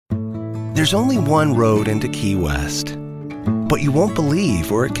There's only one road into Key West, but you won't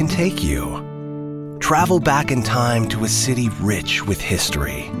believe where it can take you. Travel back in time to a city rich with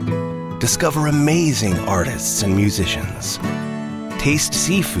history. Discover amazing artists and musicians. Taste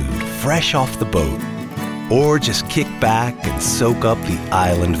seafood fresh off the boat. Or just kick back and soak up the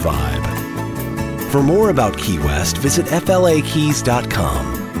island vibe. For more about Key West, visit flakeys.com.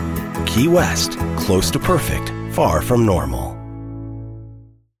 Key West, close to perfect, far from normal.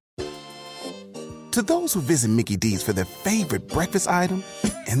 To those who visit Mickey D's for their favorite breakfast item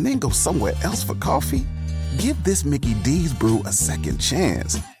and then go somewhere else for coffee, give this Mickey D's brew a second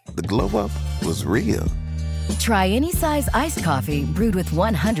chance. The glow up was real. Try any size iced coffee brewed with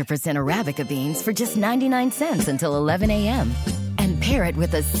 100% Arabica beans for just 99 cents until 11 a.m. And pair it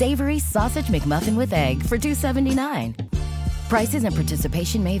with a savory sausage McMuffin with egg for $2.79. Prices and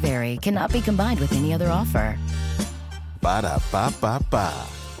participation may vary. Cannot be combined with any other offer. Ba-da-ba-ba-ba.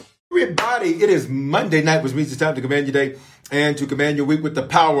 Everybody, it is Monday night, which means it's time to command your day and to command your week with the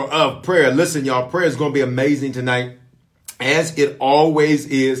power of prayer. Listen, y'all, prayer is going to be amazing tonight, as it always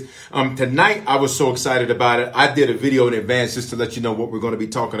is. Tonight, I was so excited about it. I did a video in advance just to let you know what we're going to be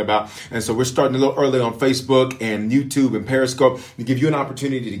talking about. And so we're starting a little early on Facebook and YouTube and Periscope to give you an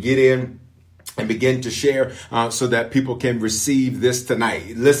opportunity to get in and begin to share so that people can receive this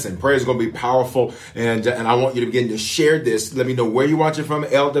tonight. Listen, prayer is going to be powerful, and I want you to begin to share this. Let me know where you're watching from,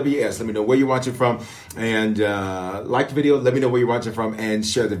 LWS. Let me know where you're watching from, and like the video. Let me know where you're watching from, and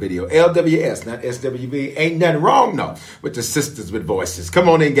share the video. LWS, not SWV. Ain't nothing wrong, no, with the sisters with voices. Come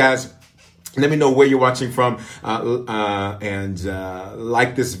on in, guys. Let me know where you're watching from, and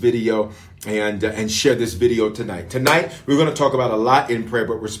like this video and share this video tonight. Tonight, we're going to talk about a lot in prayer,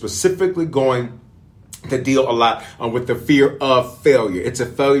 but we're specifically going to deal a lot with the fear of failure. It's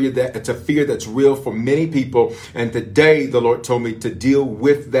a fear that's real for many people. And today, the Lord told me to deal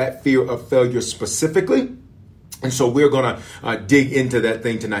with that fear of failure specifically. And so we're going to dig into that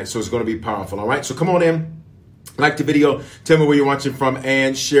thing tonight. So it's going to be powerful. All right. So come on in. Like the video, tell me where you're watching from,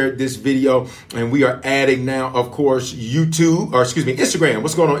 and share this video. And we are adding now, of course, Instagram.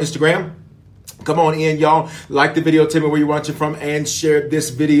 What's going on, Instagram? Come on in, y'all. Like the video, tell me where you're watching from, and share this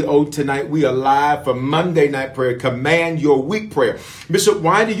video tonight. We are live for Monday Night Prayer, Command Your Week Prayer. Bishop,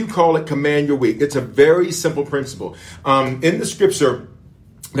 why do you call it Command Your Week? It's a very simple principle. In the scripture,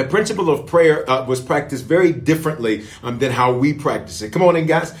 the principle of prayer was practiced very differently than how we practice it. Come on in,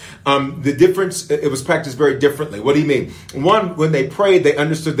 guys. The difference, it was practiced very differently. What do you mean? One, when they prayed, they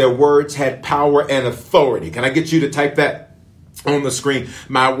understood their words had power and authority. Can I get you to type that on the screen?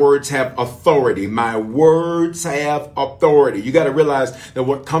 My words have authority. My words have authority. You got to realize that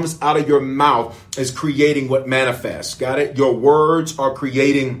what comes out of your mouth is creating what manifests. Got it? Your words are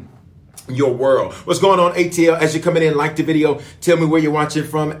creating your world. What's going on, ATL? As you're coming in, like the video, tell me where you're watching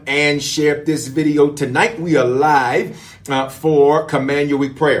from, and share this video. Tonight, we are live for Command Your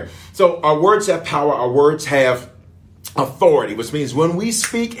Week Prayer. So our words have power. Our words have authority, which means when we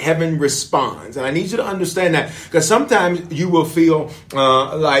speak, heaven responds. And I need you to understand that, because sometimes you will feel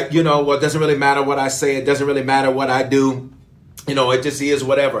like, well, it doesn't really matter what I say. It doesn't really matter what I do. It just is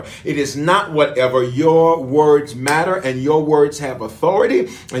whatever. It is not whatever. Your words matter, and your words have authority,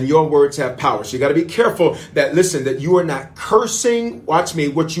 and your words have power. So you got to be careful that you are not cursing, watch me,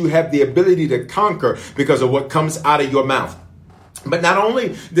 what you have the ability to conquer because of what comes out of your mouth. But not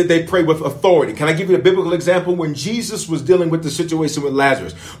only did they pray with authority. Can I give you a biblical example? When Jesus was dealing with the situation with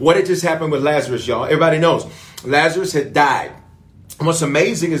Lazarus, what had just happened with Lazarus, y'all? Everybody knows Lazarus had died. What's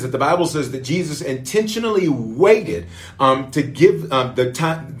amazing is that the Bible says that Jesus intentionally waited to give the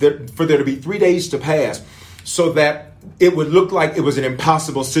time for there to be 3 days to pass so that it would look like it was an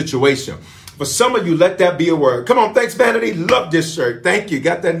impossible situation. For some of you, let that be a word. Come on, thanks, Vanity. Love this shirt. Thank you.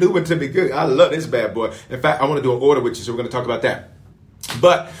 Got that new one to me. Good. I love this bad boy. In fact, I want to do an order with you, so we're going to talk about that.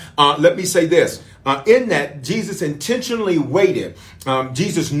 But let me say this. In that, Jesus intentionally waited.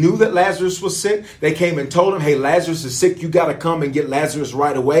 Jesus knew that Lazarus was sick. They came and told him, hey, Lazarus is sick. You got to come and get Lazarus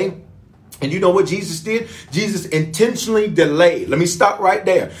right away. And you know what Jesus did? Jesus intentionally delayed. Let me stop right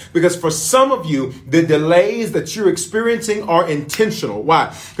there. Because for some of you, the delays that you're experiencing are intentional.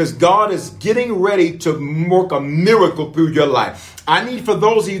 Why? Because God is getting ready to work a miracle through your life. I need for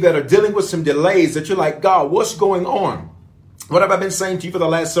those of you that are dealing with some delays that you're like, God, what's going on? What have I been saying to you for the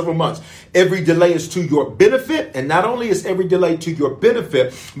last several months? Every delay is to your benefit. And not only is every delay to your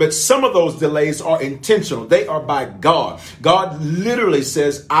benefit, but some of those delays are intentional. They are by God. God literally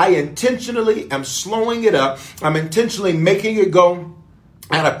says, I intentionally am slowing it up. I'm intentionally making it go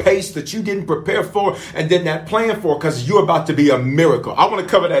at a pace that you didn't prepare for and did not plan for, because you're about to be a miracle. I want to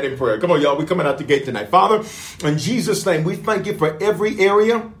cover that in prayer. Come on, y'all. We're coming out the gate tonight. Father, in Jesus' name, we thank you for every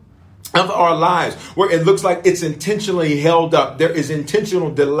area of our lives where it looks like it's intentionally held up. There is intentional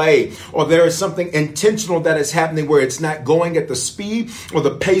delay, or there is something intentional that is happening where it's not going at the speed or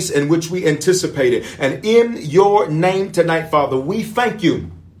the pace in which we anticipated. And in your name tonight, Father, we thank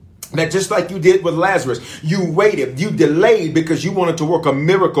you that just like you did with Lazarus, you waited, you delayed because you wanted to work a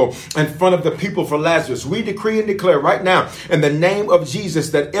miracle in front of the people for Lazarus. We decree and declare right now in the name of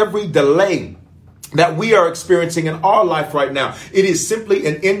Jesus that every delay that we are experiencing in our life right now, it is simply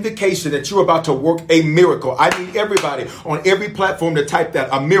an indication that you're about to work a miracle. I need everybody on every platform to type that: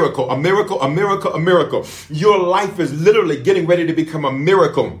 a miracle, a miracle, a miracle, a miracle. Your life is literally getting ready to become a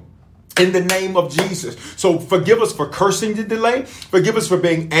miracle in the name of Jesus. So forgive us for cursing the delay. Forgive us for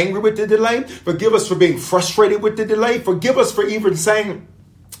being angry with the delay. Forgive us for being frustrated with the delay. Forgive us for even saying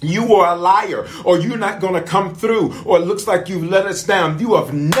you are a liar, or you're not going to come through, or it looks like you've let us down. You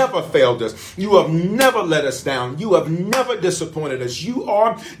have never failed us. You have never let us down. You have never disappointed us. You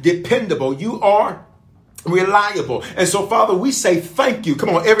are dependable. You are reliable. And so, Father, we say thank you. Come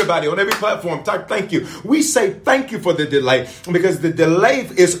on, everybody on every platform, type thank you. We say thank you for the delay, because the delay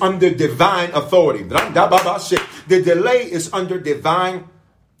is under divine authority. The delay is under divine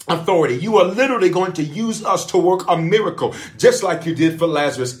authority. You are literally going to use us to work a miracle, just like you did for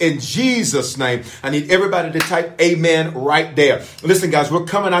Lazarus. In Jesus' name, I need everybody to type amen right there. Listen, guys, we're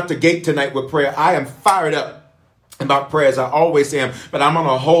coming out the gate tonight with prayer. I am fired up about prayer, as I always am, but I'm on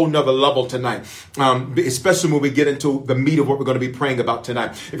a whole nother level tonight, especially when we get into the meat of what we're going to be praying about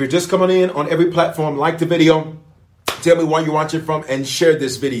tonight. If you're just coming in on every platform, like the video, tell me where you're watching from, and share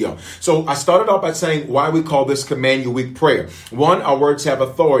this video. So I started off by saying why we call this Command Your Week prayer. One, our words have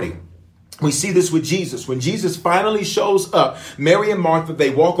authority. We see this with Jesus. When Jesus finally shows up, Mary and Martha,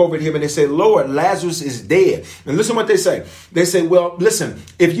 they walk over to him and they say, Lord, Lazarus is dead. And listen what they say. They say, well, listen,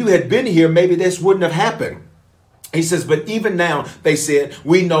 if you had been here, maybe this wouldn't have happened. He says, but even now, they said,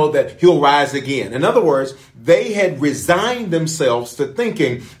 we know that he'll rise again. In other words, they had resigned themselves to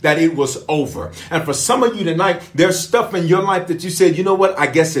thinking that it was over. And for some of you tonight, there's stuff in your life that you said, you know what? I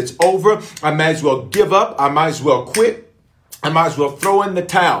guess it's over. I might as well give up. I might as well quit. I might as well throw in the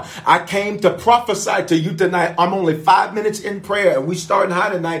towel. I came to prophesy to you tonight. I'm only 5 minutes in prayer, and we starting high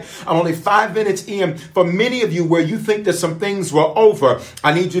tonight. I'm only 5 minutes in. For many of you where you think that some things were over,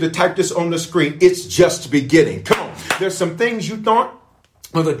 I need you to type this on the screen. It's just beginning. Come on. There's some things you thought,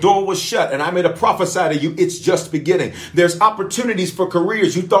 well, the door was shut, and I made a prophesy to you. It's just beginning. There's opportunities for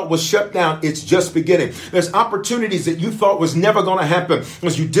careers you thought was shut down. It's just beginning. There's opportunities that you thought was never going to happen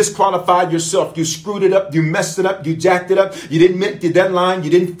because you disqualified yourself. You screwed it up. You messed it up. You jacked it up. You didn't meet the deadline.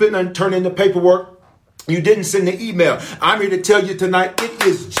 You didn't turn in the paperwork. You didn't send the email. I'm here to tell you tonight, it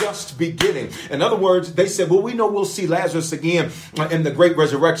is just beginning. In other words, they said, well, we know we'll see Lazarus again in the great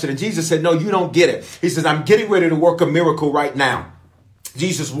resurrection. And Jesus said, no, you don't get it. He says, I'm getting ready to work a miracle right now.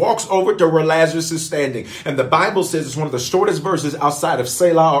 Jesus walks over to where Lazarus is standing. And the Bible says it's one of the shortest verses outside of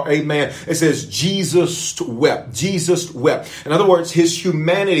Selah or Amen. It says, Jesus wept. Jesus wept. In other words, his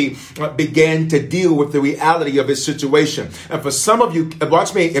humanity began to deal with the reality of his situation. And for some of you,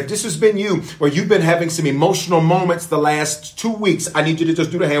 watch me, if this has been you, where you've been having some emotional moments the last 2 weeks, I need you to just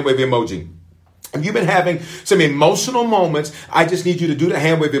do the hand wave emoji. If you've been having some emotional moments, I just need you to do the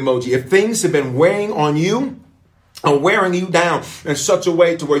hand wave emoji. If things have been weighing on you, or wearing you down in such a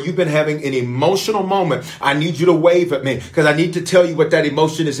way to where you've been having an emotional moment, I need you to wave at me, because I need to tell you what that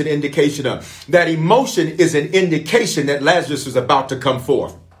emotion is an indication of. That emotion is an indication that Lazarus is about to come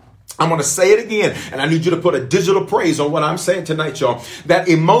forth. I'm going to say it again, and I need you to put a digital praise on what I'm saying tonight, y'all. That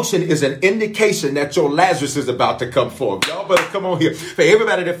emotion is an indication that your Lazarus is about to come forth. Y'all better come on here. For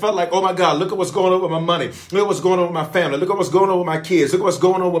everybody that felt like, oh my God, look at what's going on with my money. Look at what's going on with my family. Look at what's going on with my kids. Look at what's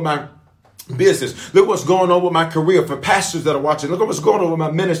going on with my business. Look what's going on with my career. For pastors that are watching, look at what's going on with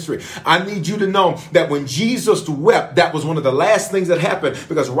my ministry. I need you to know that when Jesus wept, that was one of the last things that happened,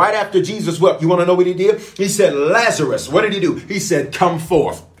 because right after Jesus wept, you want to know what he did? He said, Lazarus, what did he do? He said, come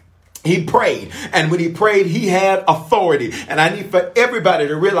forth. He prayed. And when he prayed, he had authority. And I need for everybody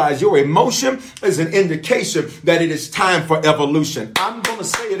to realize your emotion is an indication that it is time for evolution. I'm going to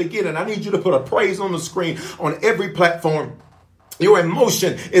say it again, and I need you to put a praise on the screen on every platform. Your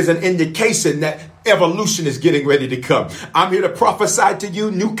emotion is an indication that evolution is getting ready to come. I'm here to prophesy to you,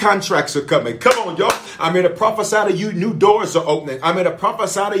 new contracts are coming. Come on, y'all. I'm here to prophesy to you, new doors are opening. I'm here to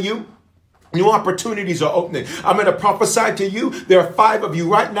prophesy to you, new opportunities are opening. I'm going to prophesy to you. There are 5 of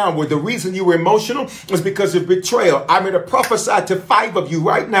you right now where the reason you were emotional is because of betrayal. I'm going to prophesy to 5 of you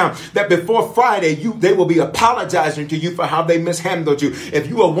right now that before Friday, they will be apologizing to you for how they mishandled you. If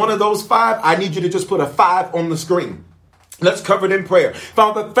you are one of those 5, I need you to just put a 5 on the screen. Let's cover it in prayer.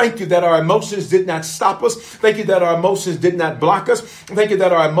 Father, thank you that our emotions did not stop us. Thank you that our emotions did not block us. Thank you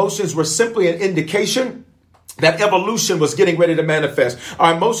that our emotions were simply an indication that evolution was getting ready to manifest.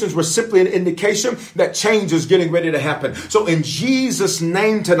 Our emotions were simply an indication that change is getting ready to happen. So in Jesus'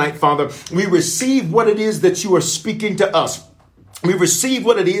 name tonight, Father, we receive what it is that you are speaking to us. We receive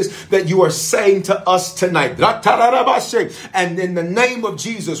what it is that you are saying to us tonight. And in the name of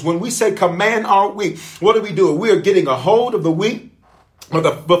Jesus, when we say command our week, what are we doing? We are getting a hold of the week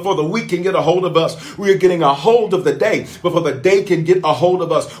before the week can get a hold of us. We are getting a hold of the day before the day can get a hold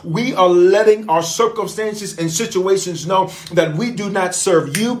of us. We are letting our circumstances and situations know that we do not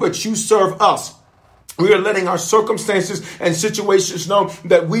serve you, but you serve us. We are letting our circumstances and situations know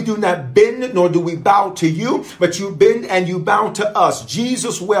that we do not bend nor do we bow to you, but you bend and you bow to us.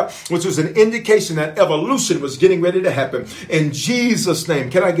 Jesus wept, which was an indication that evolution was getting ready to happen. In Jesus' name,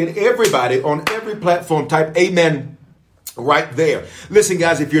 can I get everybody on every platform type amen right there? Listen,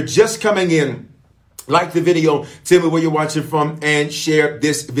 guys, if you're just coming in, like the video, tell me where you're watching from, and share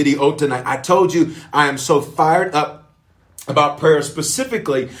this video tonight. I told you I am so fired up about prayer,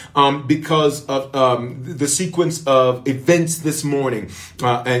 specifically because of the sequence of events this morning,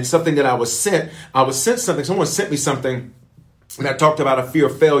 and something that I was sent something. Someone sent me something that talked about a fear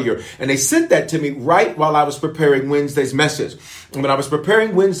of failure, and they sent that to me right while I was preparing Wednesday's message. And when I was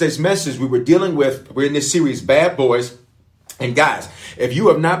preparing Wednesday's message, we're in this series, Bad Boys. And guys, if you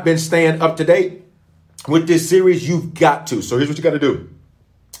have not been staying up to date with this series, you've got to. So here's what you got to do.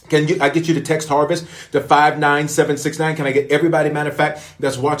 I get you to text Harvest to 59769? Can I get everybody, matter of fact,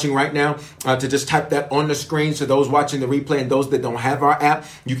 that's watching right now to just type that on the screen? So those watching the replay and those that don't have our app,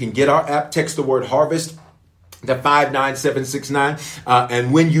 you can get our app, text the word Harvest to 59769.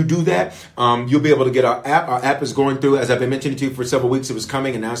 And when you do that, you'll be able to get our app. Our app is going through, as I've been mentioning to you for several weeks, it was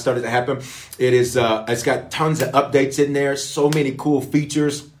coming and now it started to happen. It's got tons of updates in there, so many cool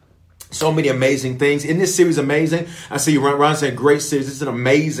features. So many amazing things. In this series, amazing. I see you, Ron, saying great series. It's an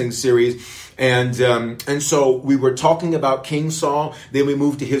amazing series. And so we were talking about King Saul. Then we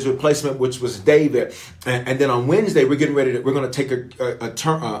moved to his replacement, which was David. And then on Wednesday, we're going to take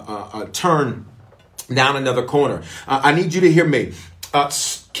a turn down another corner. I need you to hear me.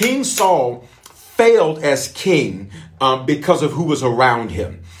 King Saul failed as king because of who was around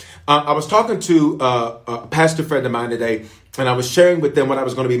him. I was talking to a pastor friend of mine today, and I was sharing with them what I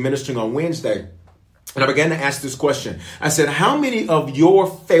was going to be ministering on Wednesday. And I began to ask this question. I said, how many of your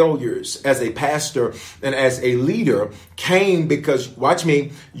failures as a pastor and as a leader came because, watch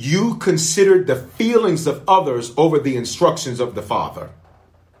me, you considered the feelings of others over the instructions of the Father?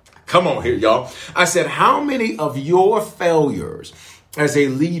 Come on here, y'all. I said, how many of your failures as a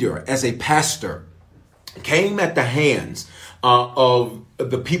leader, as a pastor, came at the hands of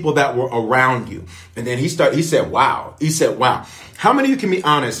the people that were around you? And then he said, wow. He said, wow. How many of you can be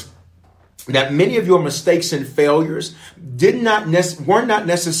honest that many of your mistakes and failures were not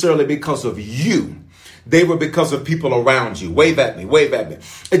necessarily because of you? They were because of people around you. Wave at me.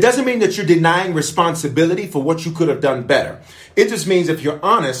 It doesn't mean that you're denying responsibility for what you could have done better. It just means, if you're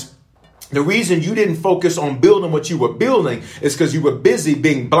honest, the reason you didn't focus on building what you were building is because you were busy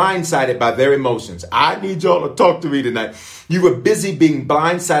being blindsided by their emotions. I need y'all to talk to me tonight. You were busy being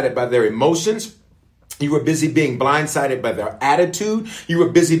blindsided by their emotions. You were busy being blindsided by their attitude. You were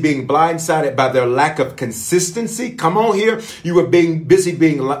busy being blindsided by their lack of consistency. Come on here. You were busy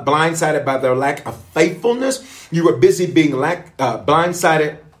being blindsided by their lack of faithfulness. You were busy being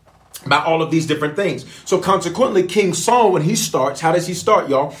blindsided by all of these different things. So consequently, King Saul, when he starts, how does he start,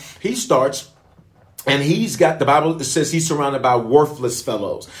 y'all? He starts, and the Bible says he's surrounded by worthless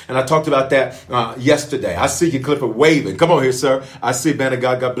fellows. And I talked about that yesterday. I see you, Clifford, waving. Come on here, sir. I see, man of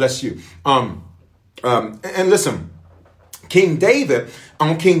God. God bless you. And listen, King David,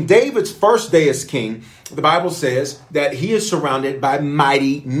 on King David's first day as king, the Bible says that he is surrounded by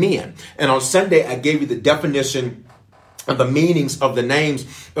mighty men. And on Sunday, I gave you the definition of the meanings of the names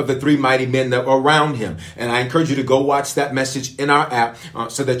of the three mighty men that were around him. And I encourage you to go watch that message in our app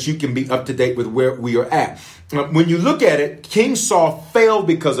so that you can be up to date with where we are at. When you look at it, King Saul failed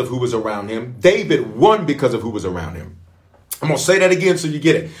because of who was around him. David won because of who was around him. I'm going to say that again so you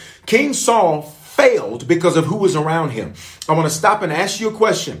get it. King Saul failed because of who was around him. I want to stop and ask you a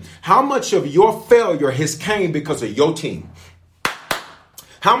question. How much of your failure has came because of your team?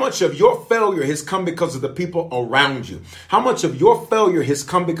 How much of your failure has come because of the people around you? How much of your failure has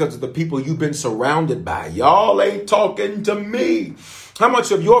come because of the people you've been surrounded by? Y'all ain't talking to me. How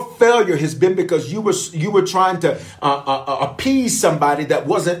much of your failure has been because you were trying to appease somebody that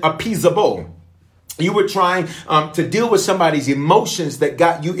wasn't appeasable? You were trying to deal with somebody's emotions that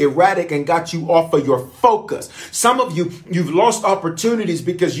got you erratic and got you off of your focus. Some of you, you've lost opportunities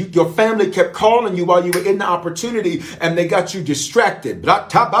because your family kept calling you while you were in the opportunity and they got you distracted. But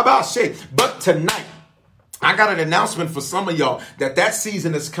tonight, I got an announcement for some of y'all that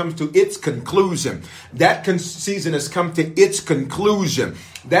season has come to its conclusion. Season has come to its conclusion.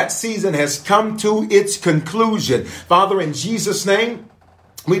 That season has come to its conclusion. Father, in Jesus' name,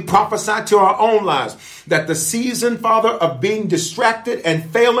 we prophesy to our own lives that the season, Father, of being distracted and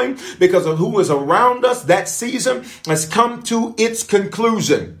failing because of who is around us, that season has come to its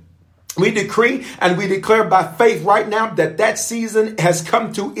conclusion. We decree and we declare by faith right now that season has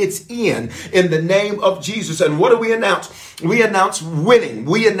come to its end in the name of Jesus. And what do we announce? We announce winning.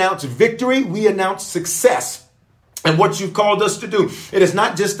 We announce victory. We announce success. And what you've called us to do. It is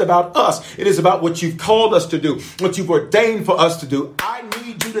not just about us. It is about what you've called us to do, what you've ordained for us to do. I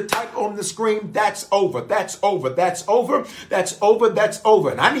need you to type on the screen, that's over, that's over, that's over, that's over, that's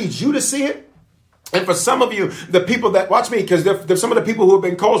over. And I need you to see it. And for some of you, the people that watch me, because there's some of the people who have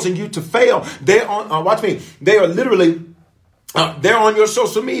been causing you to fail, they're on, watch me, they are literally they're on your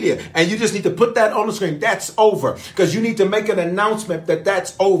social media, and you just need to put that on the screen. That's over, because you need to make an announcement that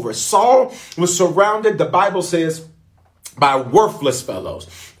that's over. Saul was surrounded, the Bible says, by worthless fellows.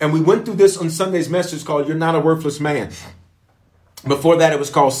 And we went through this on Sunday's message called You're Not a Worthless Man. Before that, it was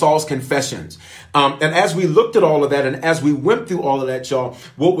called Saul's Confessions. And as we looked at all of that, and as we went through all of that, y'all,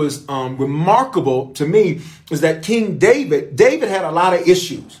 what was remarkable to me is that King David had a lot of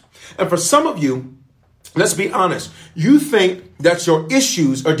issues. And for some of you, let's be honest, you think that your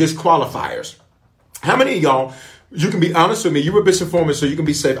issues are disqualifiers. How many of y'all, you can be honest with me, you were Bishop Foreman, so you can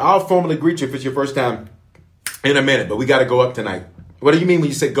be safe. I'll formally greet you if it's your first time in a minute, but we got to go up tonight. What do you mean when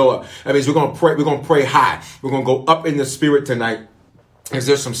you say go up? That means we're going to pray. We're going to pray high. We're going to go up in the spirit tonight. Because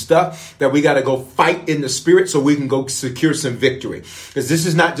there's some stuff that we got to go fight in the spirit so we can go secure some victory. Because this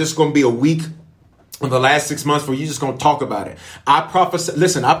is not just going to be a week of the last 6 months where you're just going to talk about it. I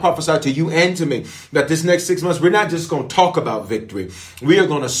prophesy to you and to me that this next 6 months, we're not just going to talk about victory. We are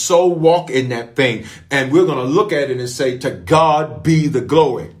going to so walk in that thing, and we're going to look at it and say, to God be the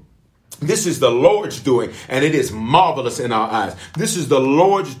glory. This is the Lord's doing, and it is marvelous in our eyes. This is the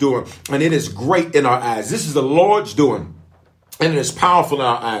Lord's doing, and it is great in our eyes. This is the Lord's doing, and it is powerful in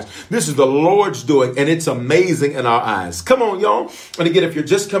our eyes. This is the Lord's doing, and it's amazing in our eyes. Come on, y'all. And again, if you're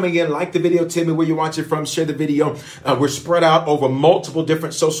just coming in, like the video, tell me where you're watching from, share the video. We're spread out over multiple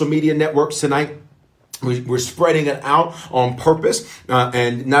different social media networks tonight. We're spreading it out on purpose.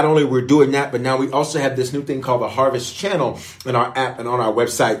 And not only we're doing that, but now we also have this new thing called the Harvest Channel in our app and on our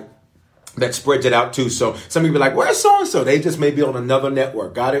website that spreads it out too. So some people are like, where's so-and-so? They just may be on another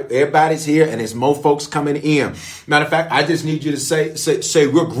network. Got it? Everybody's here, and there's more folks coming in. Matter of fact, I just need you to say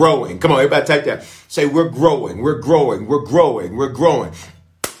we're growing. Come on, everybody type that. Say we're growing, we're growing, we're growing, we're growing.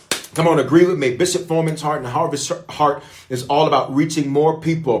 Come on, agree with me. Bishop Foreman's Heart and Harvest Heart is all about reaching more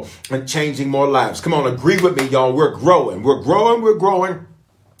people and changing more lives. Come on, agree with me, y'all. We're growing, we're growing, we're growing,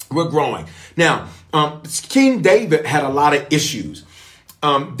 we're growing. Now, King David had a lot of issues.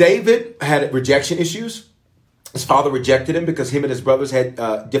 David had rejection issues. His father rejected him because him and his brothers had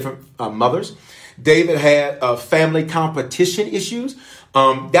different mothers. David had family competition issues.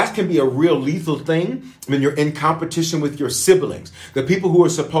 That can be a real lethal thing when you're in competition with your siblings. The people who are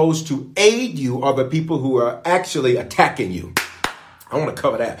supposed to aid you are the people who are actually attacking you. I want to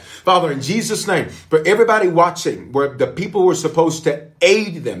cover that. Father, in Jesus' name, for everybody watching, where the people who are supposed to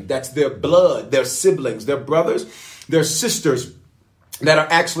aid them, that's their blood, their siblings, their brothers, their sisters, that are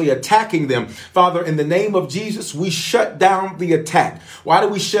actually attacking them. Father, in the name of Jesus, we shut down the attack. Why do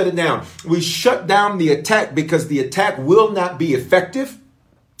we shut it down? We shut down the attack because the attack will not be effective.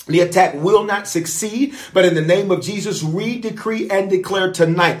 The attack will not succeed. But in the name of Jesus, we decree and declare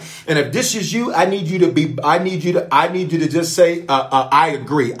tonight. And if this is you, I need you to just say, I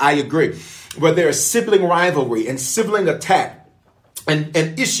agree. I agree. Where there is sibling rivalry and sibling attack, and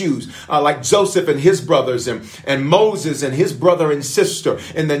issues like Joseph and his brothers and Moses and his brother and sister.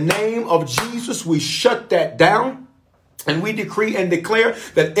 In the name of Jesus, we shut that down. And we decree and declare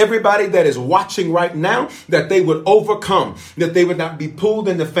that everybody that is watching right now, that they would overcome, that they would not be pulled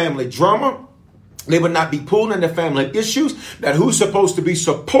into family drama. They would not be pulled into family issues, that who's supposed to be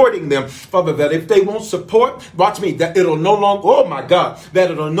supporting them, Father, that if they won't support, watch me, that it'll no longer,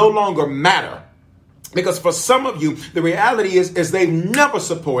 that it'll no longer matter. Because for some of you, the reality is they've never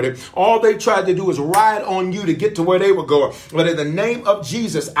supported. All they tried to do is ride on you to get to where they were going. But in the name of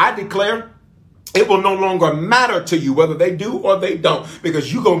Jesus, I declare it will no longer matter to you whether they do or they don't,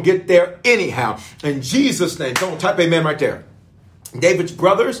 because you're going to get there anyhow. In Jesus' name, don't type amen right there. David's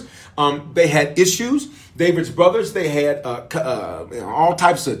brothers, they had issues. David's brothers, they had all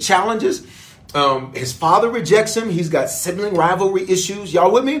types of challenges. His father rejects him. He's got sibling rivalry issues.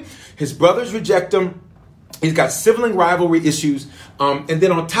 Y'all with me? His brothers reject him. He's got sibling rivalry issues. And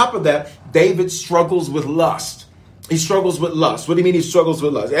then on top of that, David struggles with lust. He struggles with lust. What do you mean he struggles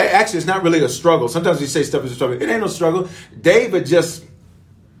with lust? Actually, it's not really a struggle. Sometimes we say stuff is a struggle. It ain't no struggle. David was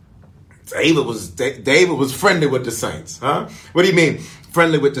friendly with the saints. Huh? What do you mean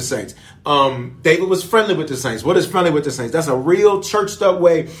friendly with the saints? David was friendly with the saints. What is friendly with the saints? That's a real churched up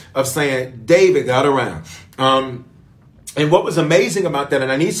way of saying David got around. And what was amazing about that, and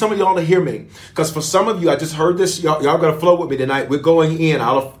I need some of y'all to hear me, because for some of you, I just heard this. Y'all got to flow with me tonight. We're going in.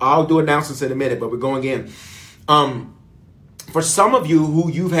 I'll do announcements in a minute, but we're going in. For some of you who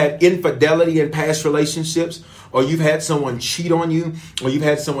you've had infidelity in past relationships, or you've had someone cheat on you, or you've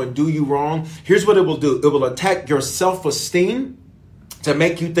had someone do you wrong, here's what it will do. It will attack your self-esteem to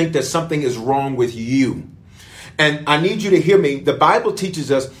make you think that something is wrong with you. And I need you to hear me. The Bible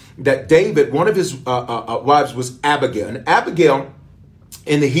teaches us that David, one of his wives was Abigail. And Abigail,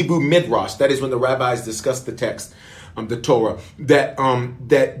 in the Hebrew Midrash, that is when the rabbis discuss the text, the Torah,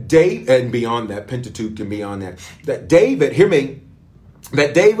 that David, and beyond that, Pentateuch and beyond that David, hear me,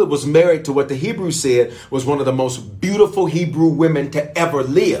 that David was married to what the Hebrew said was one of the most beautiful Hebrew women to ever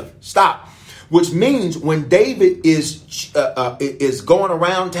live. Stop. Which means when David is going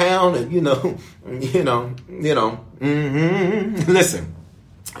around town and listen,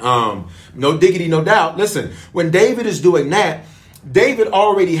 no diggity, no doubt. Listen, when David is doing that, David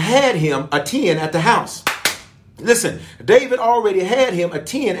already had him a 10 at the house. Listen, David already had him a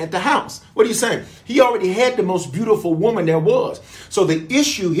 10 at the house. What are you saying? He already had the most beautiful woman there was. So the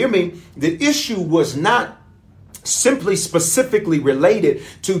issue, hear me, the issue was not simply specifically related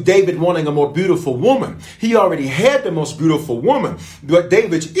to David wanting a more beautiful woman. He already had the most beautiful woman. What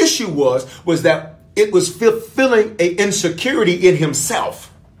David's issue was that it was fulfilling an insecurity in himself.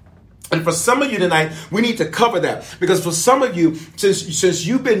 And for some of you tonight, we need to cover that, because for some of you, since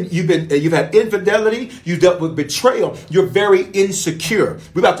you've had infidelity, you dealt with betrayal, you're very insecure.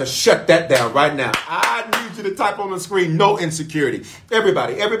 We're about to shut that down right now. I need you to type on the screen, no insecurity.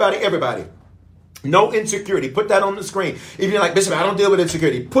 Everybody. No insecurity. Put that on the screen. If you're like, Bishop, I don't deal with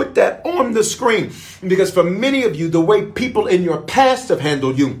insecurity, put that on the screen. Because for many of you, the way people in your past have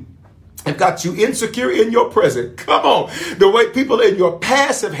handled you have got you insecure in your present. Come on. The way people in your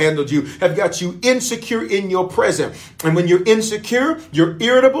past have handled you have got you insecure in your present. And when you're insecure, you're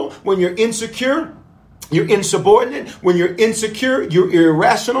irritable. When you're insecure, you're insubordinate. When you're insecure, you're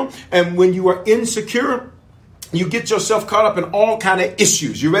irrational. And when you are insecure, you get yourself caught up in all kind of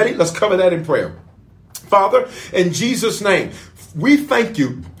issues. You ready? Let's cover that in prayer. Father, in Jesus' name, we thank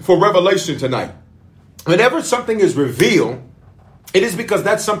you for revelation tonight. Whenever something is revealed, it is because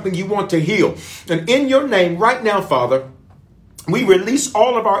that's something you want to heal. And in your name right now, Father, we release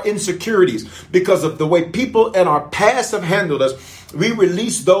all of our insecurities because of the way people in our past have handled us. We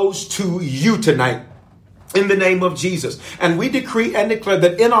release those to you tonight. In the name of Jesus. And we decree and declare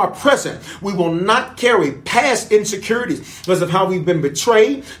that in our present, we will not carry past insecurities because of how we've been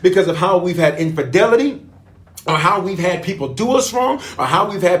betrayed, because of how we've had infidelity, or how we've had people do us wrong, or how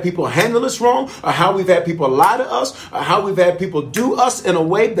we've had people handle us wrong, or how we've had people lie to us, or how we've had people do us in a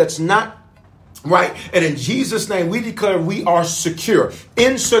way that's not right. And in Jesus' name, we declare we are secure.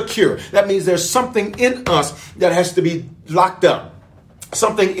 Insecure. That means there's something in us that has to be locked up.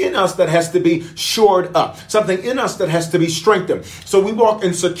 Something in us that has to be shored up. Something in us that has to be strengthened. So we walk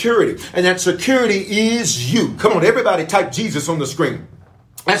in security. And that security is you. Come on, everybody type Jesus on the screen.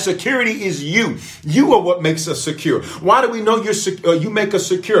 That security is you. You are what makes us secure. Why do we know you make us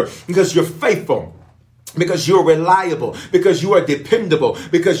secure? Because you're faithful. Because you're reliable. Because you are dependable.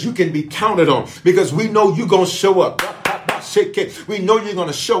 Because you can be counted on. Because we know you're going to show up. We know you're going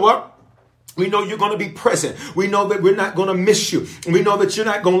to show up. We know you're going to be present. We know that we're not going to miss you. We know that you're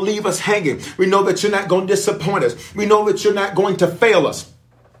not going to leave us hanging. We know that you're not going to disappoint us. We know that you're not going to fail us.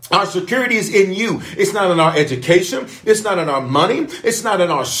 Our security is in you. It's not in our education. It's not in our money. It's not in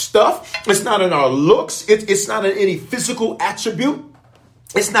our stuff. It's not in our looks. It's not in any physical attribute.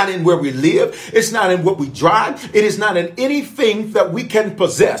 It's not in where we live. It's not in what we drive. It is not in anything that we can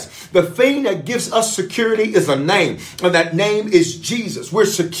possess. The thing that gives us security is a name, and that name is Jesus. We're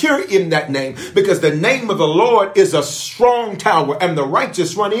secure in that name because the name of the Lord is a strong tower, and the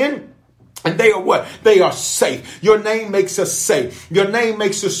righteous run in. And they are what? They are safe. Your name makes us safe. Your name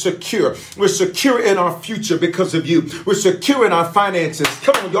makes us secure. We're secure in our future because of you. We're secure in our finances.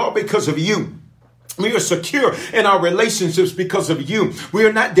 Come on, y'all, because of you. We are secure in our relationships because of you. We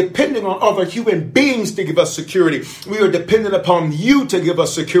are not depending on other human beings to give us security. We are dependent upon you to give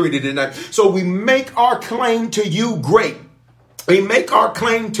us security tonight. So we make our claim to you great. We make our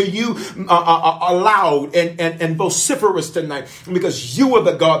claim to you loud and vociferous tonight because you are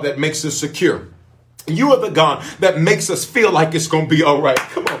the God that makes us secure. You are the God that makes us feel like it's going to be all right.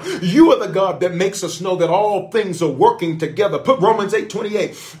 Come on. You are the God that makes us know that all things are working together. Put Romans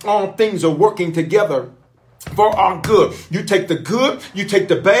 8:28. All things are working together for our good. You take the good, you take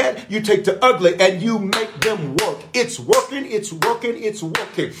the bad, you take the ugly, and you make them work. It's working, it's working, it's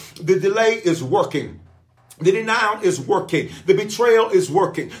working. The delay is working. The denial is working. The betrayal is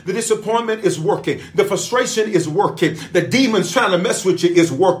working. The disappointment is working. The frustration is working. The demons trying to mess with you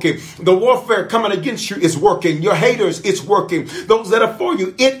is working. The warfare coming against you is working. Your haters, it's working. Those that are for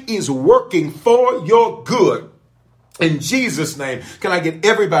you, it is working for your good. In Jesus' name, can I get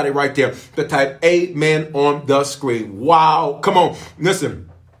everybody right there to type amen on the screen? Wow. Come on. Listen.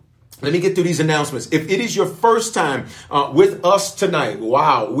 Let me get through these announcements. If it is your first time with us tonight,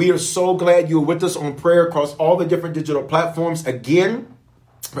 wow, we are so glad you're with us on prayer across all the different digital platforms. Again,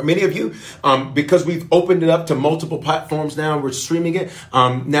 for many of you, because we've opened it up to multiple platforms now, we're streaming it.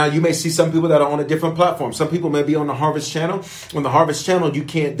 Now you may see some people that are on a different platform. Some people may be on the Harvest Channel. On the Harvest Channel,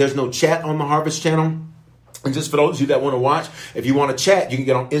 there's no chat on the Harvest Channel. And just for those of you that want to watch, if you want to chat, you can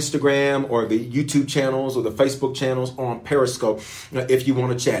get on Instagram or the YouTube channels or the Facebook channels or on Periscope if you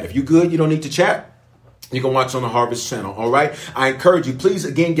want to chat. If you're good, you don't need to chat. You can watch on the Harvest Channel. All right. I encourage you, please,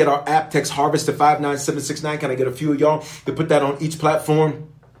 again, get our app. Text Harvest to 59769. Can I get a few of y'all to put that on each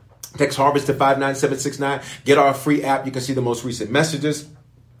platform? Text Harvest to 59769. Get our free app. You can see the most recent messages,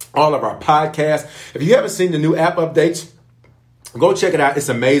 all of our podcasts. If you haven't seen the new app updates, go check it out. It's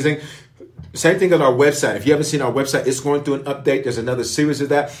amazing. Same thing on our website. If you haven't seen our website, it's going through an update. There's another series of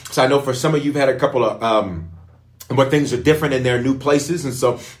that. So I know for some of you, you've had a couple of where things are different in their new places. And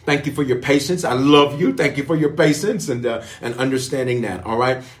so thank you for your patience. I love you. Thank you for your patience and understanding that. All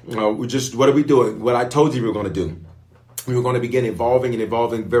right. What are we doing? What I told you we were going to do. We were going to begin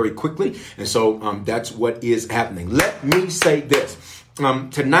evolving very quickly. And so that's what is happening. Let me say this.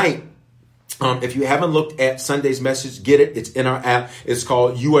 Tonight, if you haven't looked at Sunday's message, get it. It's in our app. It's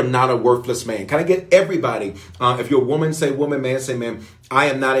called You Are Not a Worthless Man. Can I get everybody? If you're a woman, say woman, man, say man. I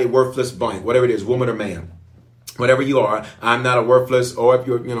am not a worthless blank, whatever it is, woman or man. Whatever you are, I'm not a worthless, or if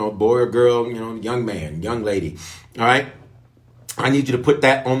you're, boy or girl, young man, young lady. All right. I need you to put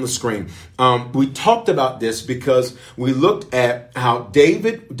that on the screen. We talked about this because we looked at how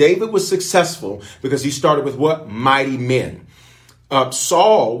David was successful because he started with what? Mighty men.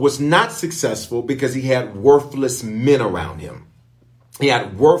 Saul was not successful because he had worthless men around him. He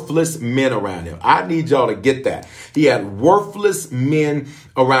had worthless men around him. I need y'all to get that. He had worthless men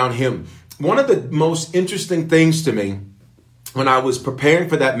around him. One of the most interesting things to me when I was preparing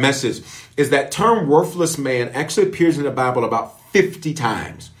for that message is that term worthless man actually appears in the Bible about 50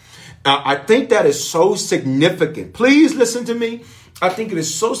 times. I think that is so significant. Please listen to me. I think it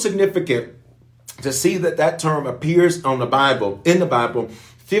is so significant to see that term appears in the Bible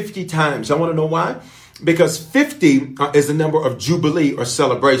 50 times. I want to know why? Because 50 is the number of jubilee or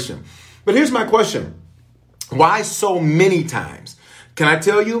celebration. But here's my question. Why so many times? Can I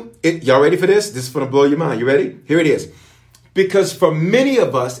tell you? Y'all ready for this? This is going to blow your mind. You ready? Here it is. Because for many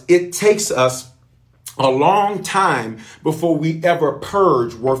of us, it takes us a long time before we ever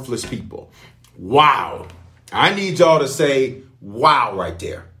purge worthless people. Wow. I need y'all to say wow right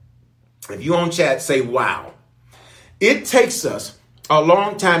there. If you on chat, say wow. It takes us a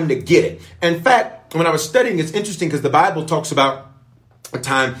long time to get it. In fact, when I was studying, it's interesting because the Bible talks about a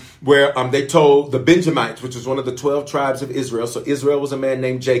time where they told the Benjamites, which was one of the 12 tribes of Israel. So Israel was a man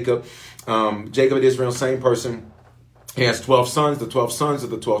named Jacob. Jacob and Israel, same person. He has 12 sons. The 12 sons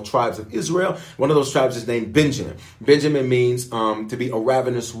of the 12 tribes of Israel. One of those tribes is named Benjamin. Benjamin means to be a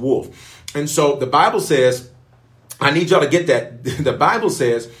ravenous wolf. And so the Bible says, I need y'all to get that. The Bible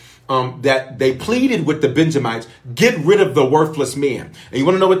says that they pleaded with the Benjamites, get rid of the worthless men. And you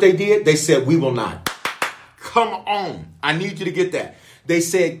want to know what they did? They said, we will not. Come on. I need you to get that. They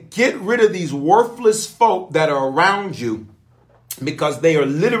said, get rid of these worthless folk that are around you because they are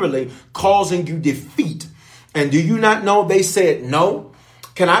literally causing you defeat. And do you not know they said no?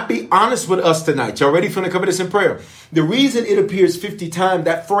 Can I be honest with us tonight? Y'all ready for to cover this in prayer? The reason it appears 50 times,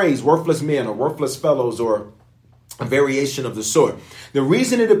 that phrase, worthless men or worthless fellows or a variation of the sort. The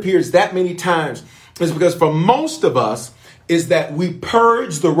reason it appears that many times is because for most of us is that we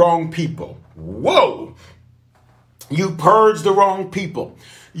purge the wrong people. Whoa. You purge the wrong people.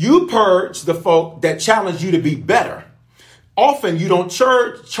 You purge the folk that challenge you to be better. often you don't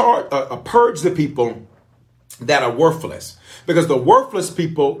purge the people that are worthless. Because the worthless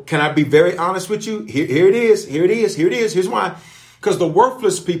people, can I be very honest with you? Here it is. Here's why. Because the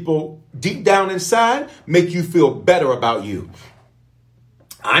worthless people deep down inside make you feel better about you.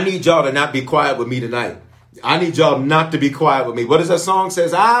 I need y'all to not be quiet with me tonight. I need y'all not to be quiet with me. What does that song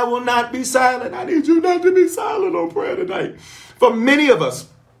says? I will not be silent. I need you not to be silent on prayer tonight. For many of us,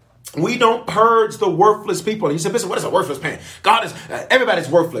 we don't purge the worthless people. And you say, Bishop, what is a worthless man? God is, everybody's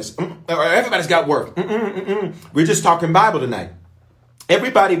worthless. Or everybody's got worth. We're just talking Bible tonight.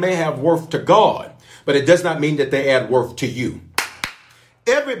 Everybody may have worth to God, but it does not mean that they add worth to you.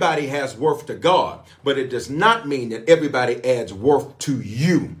 Everybody has worth to God, but it does not mean that everybody adds worth to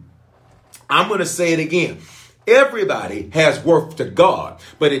you. I'm going to say it again. Everybody has worth to God,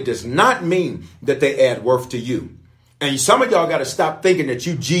 but it does not mean that they add worth to you. And some of y'all got to stop thinking that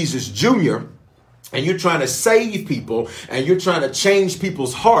you Jesus Jr. and you're trying to save people and you're trying to change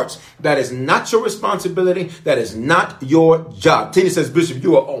people's hearts. That is not your responsibility. That is not your job. Tina says, Bishop,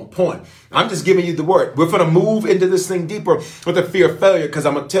 you are on point. I'm just giving you the word. We're going to move into this thing deeper with the fear of failure because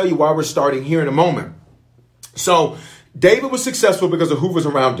I'm going to tell you why we're starting here in a moment. So David was successful because of who was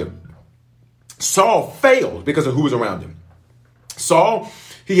around him. Saul failed because of who was around him. Saul,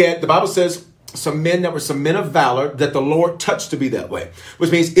 the Bible says, some men of valor that the Lord touched to be that way,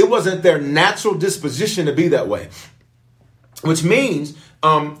 which means it wasn't their natural disposition to be that way. Which means,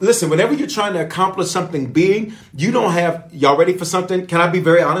 listen, whenever you're trying to accomplish something big, y'all ready for something? Can I be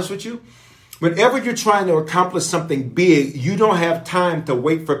very honest with you? Whenever you're trying to accomplish something big, you don't have time to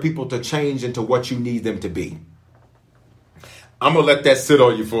wait for people to change into what you need them to be. I'm going to let that sit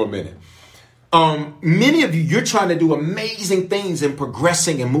on you for a minute. Many of you, you're trying to do amazing things and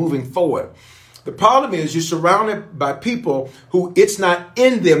progressing and moving forward. The problem is you're surrounded by people who it's not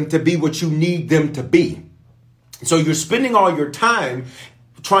in them to be what you need them to be. So you're spending all your time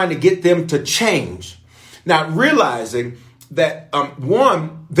trying to get them to change, not realizing that,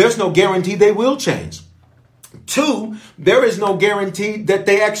 one, there's no guarantee they will change. Two, there is no guarantee that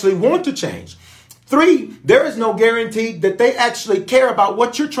they actually want to change. Three, there is no guarantee that they actually care about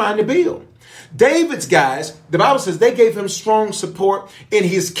what you're trying to build. David's guys, the Bible says they gave him strong support in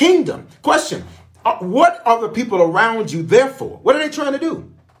his kingdom. Question, what are the people around you there for? What are they trying to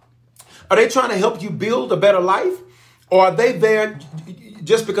do? Are they trying to help you build a better life? Or are they there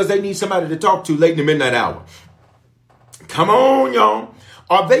just because they need somebody to talk to late in the midnight hour? Come on, y'all.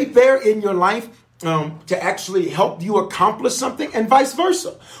 Are they there in your life to actually help you accomplish something and vice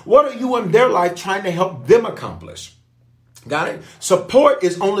versa? What are you in their life trying to help them accomplish? Got it? Support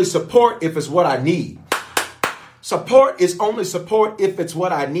is only support if it's what I need. Support is only support if it's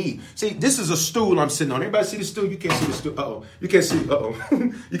what I need. See, this is a stool I'm sitting on. Everybody see the stool? You can't see the stool. Uh-oh. You can't see. Uh-oh.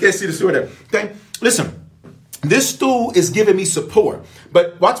 You can't see the stool there. Okay? Listen, this stool is giving me support.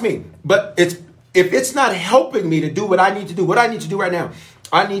 But watch me. But if it's not helping me to do what I need to do, what I need to do right now,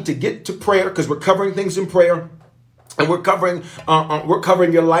 I need to get to prayer because we're covering things in prayer. And we're covering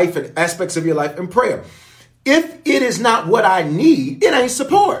your life and aspects of your life in prayer. If it is not what I need, it ain't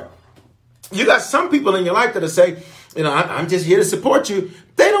support. You got some people in your life that say, I'm just here to support you.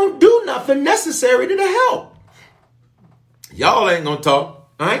 They don't do nothing necessary to help. Y'all ain't going to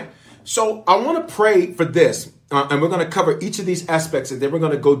talk. All right. So I want to pray for this. And we're going to cover each of these aspects. And then we're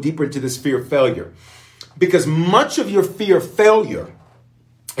going to go deeper into this fear of failure. Because much of your fear of failure,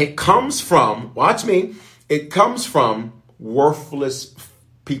 it comes from, watch me, it comes from worthless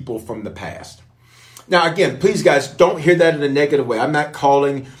people from the past. Now, again, please, guys, don't hear that in a negative way. I'm not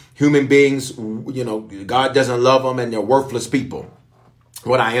calling human beings, God doesn't love them and they're worthless people.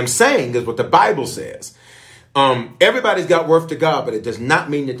 What I am saying is what the Bible says. Everybody's got worth to God, but it does not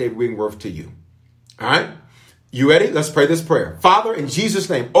mean that they bring worth to you. All right? You ready? Let's pray this prayer. Father, in Jesus'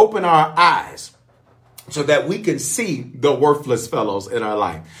 name, open our eyes so that we can see the worthless fellows in our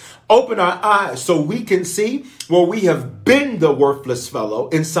life. Open our eyes so we can see where we have been the worthless fellow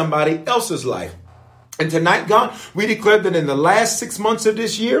in somebody else's life. And tonight, God, we declare that in the last 6 months of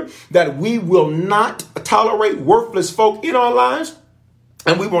this year, that we will not tolerate worthless folk in our lives,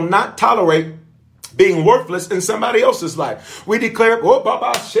 and we will not tolerate being worthless in somebody else's life. We declare,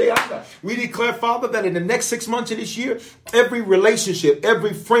 Father, that in the next 6 months of this year, every relationship,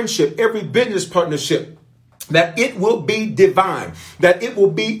 every friendship, every business partnership, that it will be divine, that it will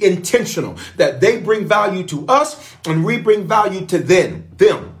be intentional, that they bring value to us and we bring value to them.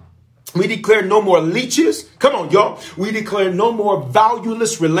 We declare no more leeches. Come on, y'all. We declare no more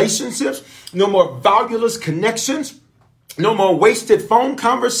valueless relationships, no more valueless connections, no more wasted phone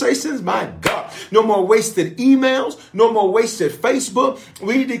conversations. My God, no more wasted emails, no more wasted Facebook.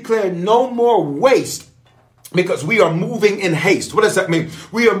 We declare no more waste Because we are moving in haste. What does that mean?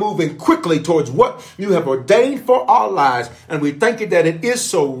 We are moving quickly towards what you have ordained for our lives. And we thank you that it is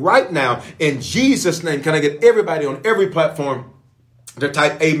so right now. In Jesus' name, can I get everybody on every platform to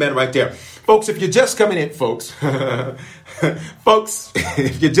type amen right there? Folks, if you're just coming in, folks,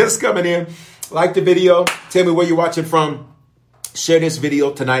 if you're just coming in, like the video, tell me where you're watching from. Share this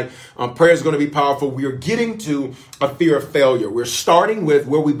video tonight. Prayer is going to be powerful. We are getting to a fear of failure. We're starting with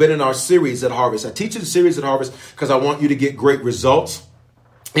where we've been in our series at Harvest. I teach you the series at Harvest because I want you to get great results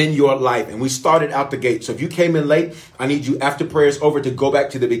in your life. And we started out the gate. So if you came in late, I need you after prayer is over to go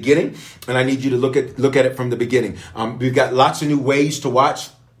back to the beginning. And I need you to look at it from the beginning. We've got lots of new ways to watch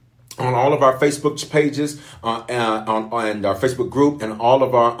on all of our Facebook pages, and our Facebook group, and all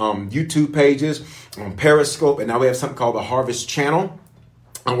of our YouTube pages, on Periscope, and now we have something called the Harvest Channel,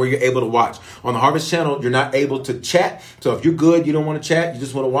 where you're able to watch. On the Harvest Channel, you're not able to chat. So if you're good, you don't want to chat, you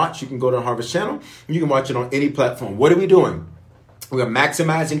just want to watch, you can go to the Harvest Channel, and you can watch it on any platform. What are we doing? We are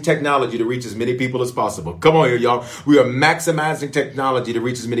maximizing technology to reach as many people as possible. Come on here, y'all. We are maximizing technology to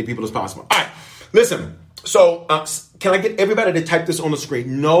reach as many people as possible. All right, listen. So can I get everybody to type this on the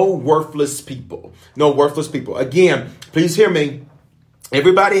screen? No worthless people. No worthless people. Again, please hear me.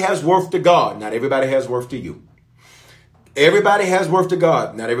 Everybody has worth to God. Not everybody has worth to you. Everybody has worth to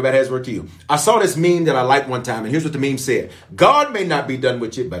God. Not everybody has worth to you. I saw this meme that I liked one time, and here's what the meme said. God may not be done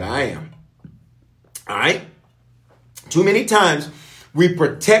with you, but I am. All right? Too many times we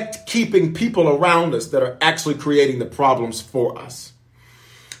protect keeping people around us that are actually creating the problems for us.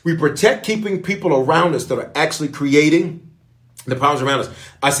 We protect keeping people around us that are actually creating the problems around us.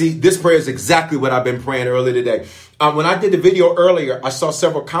 I see this prayer is exactly what I've been praying earlier today. When I did the video earlier, I saw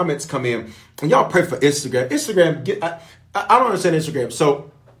several comments come in. And y'all pray for Instagram. I don't understand Instagram.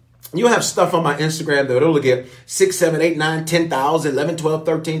 So you have stuff on my Instagram that it'll get 6, 7, 8, 9, 10,000, 11, 12,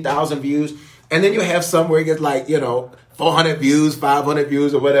 13,000 views. And then you have some where it gets 400 views, 500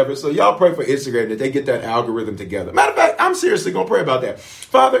 views or whatever. So y'all pray for Instagram that they get that algorithm together. Matter of fact, I'm seriously going to pray about that.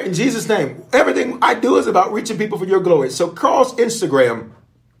 Father, in Jesus' name, everything I do is about reaching people for your glory. So cause Instagram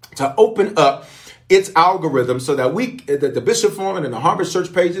to open up its algorithm so that the Bishop Foreman and the Harvest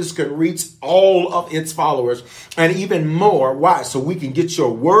Church pages can reach all of its followers and even more. Why? So we can get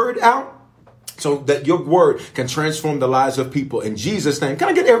your word out, so that your word can transform the lives of people. In Jesus' name. Can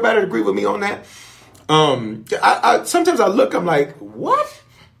I get everybody to agree with me on that? Sometimes I look, I'm like, what?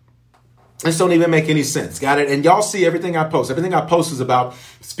 This don't even make any sense. Got it? And y'all see everything I post. Everything I post is about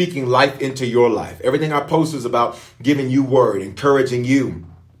speaking life into your life. Everything I post is about giving you word, encouraging you,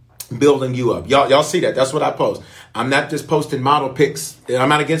 building you up. Y'all see that. That's what I post. I'm not just posting model pics. I'm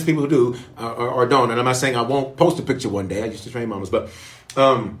not against people who do or don't. And I'm not saying I won't post a picture one day. I used to train models, but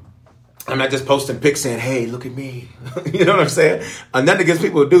I'm not just posting pics saying, hey, look at me. You know what I'm saying? Nothing against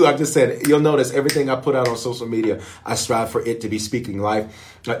people who do. I'm just saying, you'll notice everything I put out on social media, I strive for it to be speaking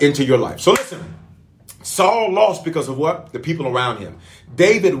life into your life. So listen, Saul lost because of what? The people around him.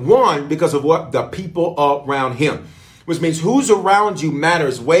 David won because of what? The people around him. Which means who's around you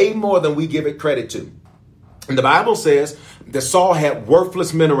matters way more than we give it credit to. And the Bible says that Saul had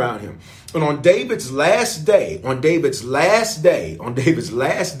worthless men around him. And on David's last day, my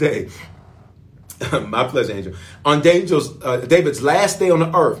pleasure, Angel. On David's last day on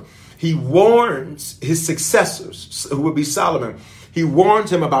the earth, he warns his successors, who would be Solomon. He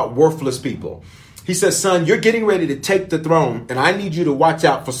warns him about worthless people. He says, son, you're getting ready to take the throne, and I need you to watch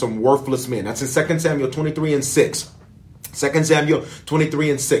out for some worthless men. That's in 2 Samuel 23 and 6. 2 Samuel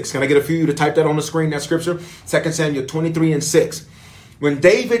 23 and 6. Can I get a few of you to type that on the screen, that scripture? 2 Samuel 23 and 6. When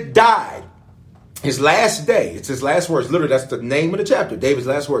David died, his last day, it's his last words. Literally, that's the name of the chapter, David's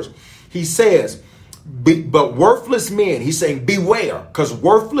last words. He says, but worthless men, he's saying, beware, because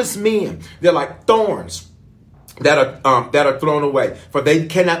worthless men, they're like thorns that are thrown away, for they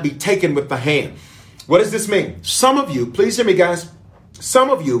cannot be taken with the hand. What does this mean? Some of you, please hear me, guys.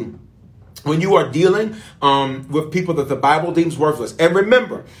 Some of you, when you are dealing with people that the Bible deems worthless, and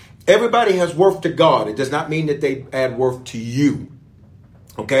remember, everybody has worth to God. It does not mean that they add worth to you.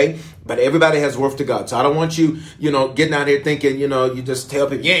 Okay, but everybody has worth to God. So I don't want you, getting out here thinking, you just tell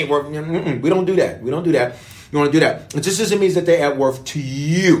people you ain't worth. We don't do that. We don't do that. You want to do that. It just doesn't mean that they add worth to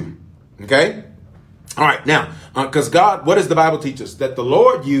you. Okay. All right. Now, because God, what does the Bible teach us? That the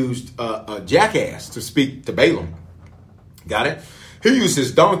Lord used a jackass to speak to Balaam. Got it? He used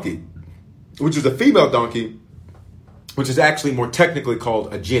his donkey, which is a female donkey, which is actually more technically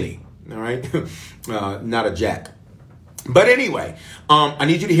called a Jenny. All right. Not a jack. But anyway, I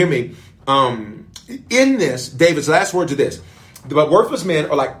need you to hear me. In this, David's last words are this. But worthless men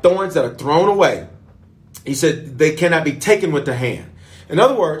are like thorns that are thrown away. He said they cannot be taken with the hand. In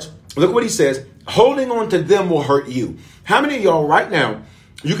other words, Look what he says. Holding on to them will hurt you. How many of y'all right now,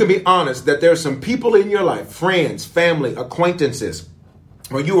 you can be honest that there are some people in your life, friends, family, acquaintances,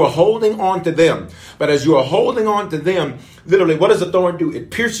 where you are holding on to them. But as you are holding on to them, literally, what does a thorn do?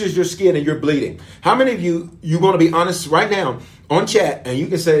 It pierces your skin and you're bleeding. How many of you going to be honest right now on chat and you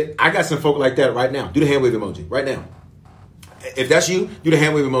can say, I got some folk like that right now. Do the hand wave emoji right now. If that's you, do the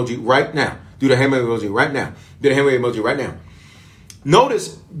hand wave emoji right now. Do the hand wave emoji right now. Do the hand wave emoji right now.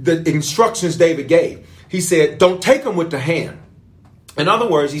 Notice the instructions David gave. He said, don't take them with the hand. In other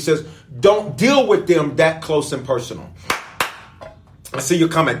words, he says, don't deal with them that close and personal. I see your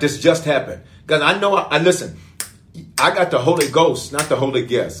comment. This just happened. Because I know, listen, I got the Holy Ghost, not the Holy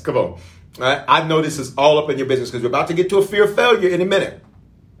Guest. Come on. Right? I know this is all up in your business because we're about to get to a fear of failure in a minute.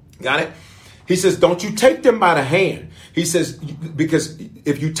 Got it? He says, don't you take them by the hand. He says, because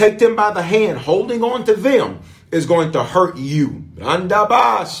if you take them by the hand, holding on to them is going to hurt you. It's going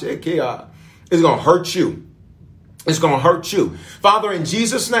to hurt you. It's going to hurt you. Father, in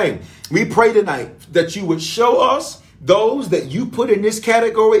Jesus' name, we pray tonight that you would show us those that you put in this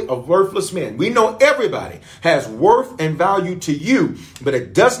category of worthless men. We know everybody has worth and value to you, but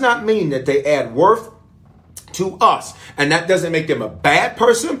it does not mean that they add worth to us. And that doesn't make them a bad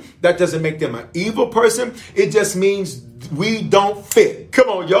person. That doesn't make them an evil person. It just means we don't fit. Come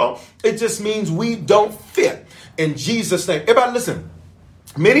on, y'all. It just means we don't fit. In Jesus' name. Everybody listen.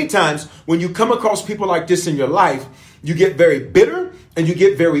 Many times when you come across people like this in your life, you get very bitter and you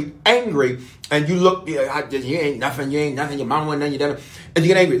get very angry and you look, you ain't nothing, your mama wasn't nothing, you done, and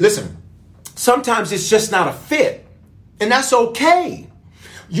you get angry. Listen, sometimes it's just not a fit, and that's okay.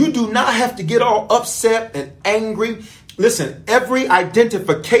 You do not have to get all upset and angry. Listen, every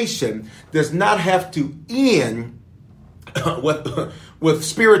identification does not have to end with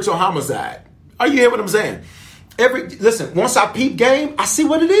spiritual homicide. Are you hearing what I'm saying? Listen, once I peep game, I see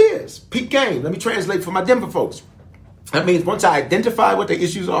what it is. Peep game. Let me translate for my Denver folks. That means once I identify what the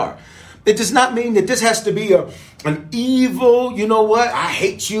issues are, it does not mean that this has to be an evil, you know what, I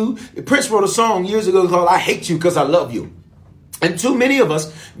hate you. Prince wrote a song years ago called I Hate You Because I Love You. And too many of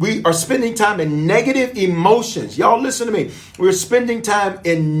us, we are spending time in negative emotions. Y'all listen to me. We're spending time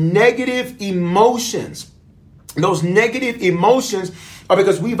in negative emotions. Those negative emotions are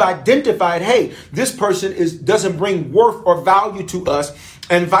because we've identified, hey, this person doesn't bring worth or value to us,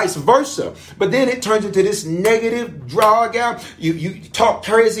 and vice versa. But then it turns into this negative drag out. You talk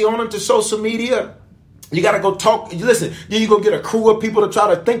crazy on them to social media. You got to go talk. Listen, then you go get a crew of people to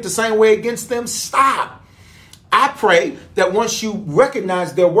try to think the same way against them. Stop. I pray that once you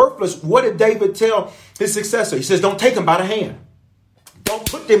recognize they're worthless, what did David tell his successor? He says, don't take them by the hand. Don't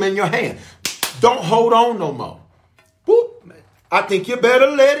put them in your hand. Don't hold on no more. Whoop. I think you better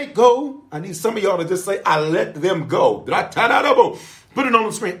let it go. I need some of y'all to just say, I let them go. Did I tie that up? Put it on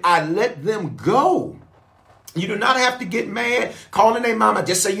the screen. I let them go. You do not have to get mad, calling their mama,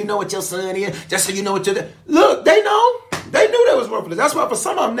 just so you know what your son is, just so you know what you're doing. Look, they know. They knew that was worthless. That's why for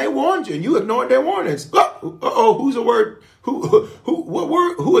some of them, they warned you, and you ignored their warnings. Uh-oh, who's a word? What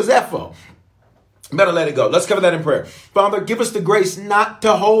word? Who is that for? Better let it go. Let's cover that in prayer. Father, give us the grace not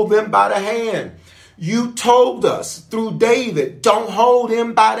to hold them by the hand. You told us through David, don't hold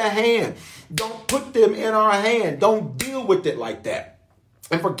him by the hand. Don't put them in our hand. Don't deal with it like that.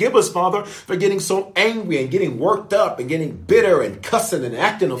 And forgive us, Father, for getting so angry and getting worked up and getting bitter and cussing and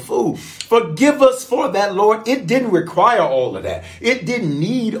acting a fool. Forgive us for that, Lord. It didn't require all of that. It didn't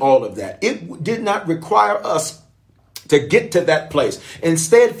need all of that. It did not require us to get to that place.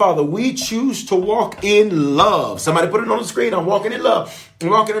 Instead, Father, we choose to walk in love. Somebody put it on the screen. I'm walking in love. I'm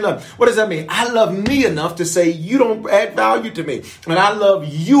walking in love. What does that mean? I love me enough to say you don't add value to me. And I love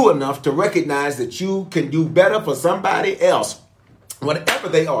you enough to recognize that you can do better for somebody else. Whatever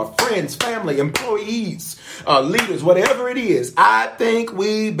they are, friends, family, employees, leaders, whatever it is, I think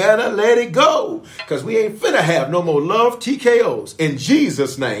we better let it go because we ain't finna have no more love TKOs. In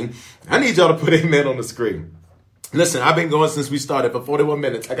Jesus' name, I need y'all to put amen on the screen. Listen, I've been going since we started for 41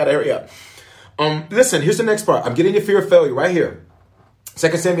 minutes. I got to hurry up. Listen, here's the next part. I'm getting your fear of failure right here.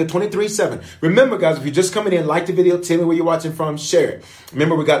 2 Samuel 23:7. Remember, guys, if you're just coming in, like the video, tell me where you're watching from, share it.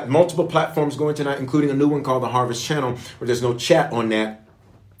 Remember, we got multiple platforms going tonight, including a new one called the Harvest Channel, where there's no chat on that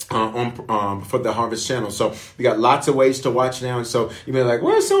for the Harvest Channel. So we got lots of ways to watch now. And so you may be like,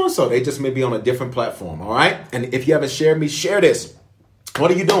 where's so-and-so? They just may be on a different platform, all right? And if you haven't shared me, share this. What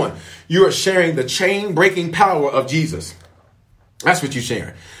are you doing? You are sharing the chain-breaking power of Jesus. That's what you're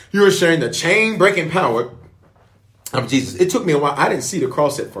sharing. You are sharing the chain-breaking power of Jesus. It took me a while. I didn't see the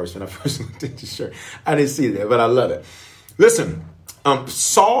cross at first when I first looked at the shirt. I didn't see that, but I love it. Listen,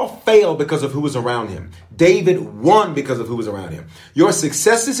 Saul failed because of who was around him. David won because of who was around him. Your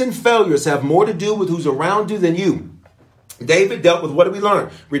successes and failures have more to do with who's around you than you. David dealt with, what did we learn?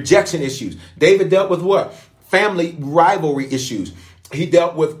 Rejection issues. David dealt with what? Family rivalry issues. He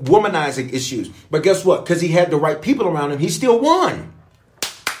dealt with womanizing issues. But guess what? Because he had the right people around him, he still won.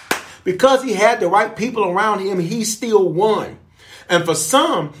 Because he had the right people around him, he still won. And for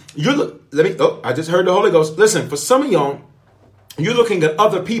some, I just heard the Holy Ghost. Listen, for some of y'all, you're looking at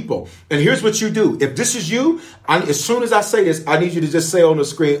other people. And here's what you do. If this is you, as soon as I say this, I need you to just say on the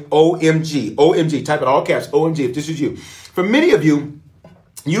screen, OMG, OMG, type it all caps, OMG, if this is you. For many of you,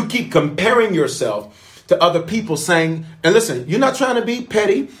 you keep comparing yourself to other people saying, and listen, you're not trying to be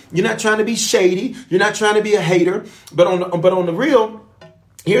petty. You're not trying to be shady. You're not trying to be a hater. But on the real,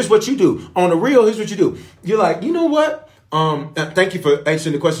 here's what you do. On the real, here's what you do. You're like, you know what? Thank you for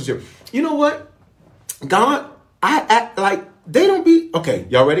answering the questions here. You know what? God, I act like they don't be, okay,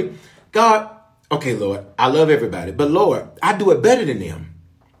 y'all ready? God, okay, Lord, I love everybody, but Lord, I do it better than them.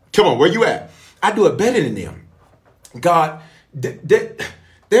 Come on, where you at? I do it better than them. God, they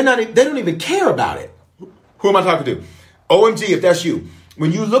don't even care about it. Who am I talking to? OMG, if that's you.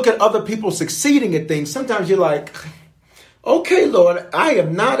 When you look at other people succeeding at things, sometimes you're like, okay, Lord, I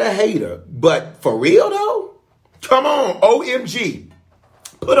am not a hater, but for real though? Come on, OMG.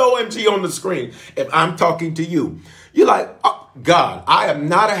 Put OMG on the screen if I'm talking to you. You're like, oh, God, I am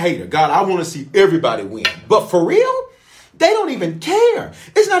not a hater. God, I want to see everybody win. But for real, they don't even care.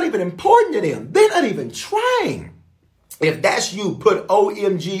 It's not even important to them. They're not even trying. If that's you, put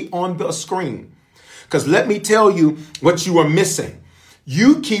OMG on the screen. Because let me tell you what you are missing.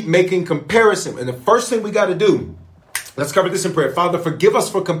 You keep making comparison. And the first thing we got to do, let's cover this in prayer. Father, forgive us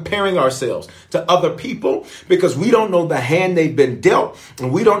for comparing ourselves to other people because we don't know the hand they've been dealt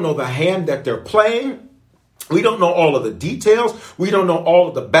and we don't know the hand that they're playing. We don't know all of the details. We don't know all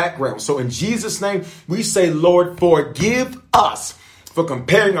of the background. So in Jesus' name, we say, Lord, forgive us for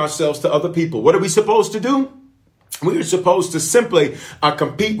comparing ourselves to other people. What are we supposed to do? We are supposed to simply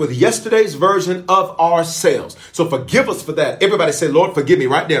compete with yesterday's version of ourselves. So forgive us for that. Everybody say, Lord, forgive me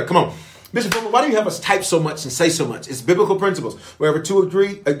right there. Come on. Bishop, why do you have us type so much and say so much? It's biblical principles. Wherever two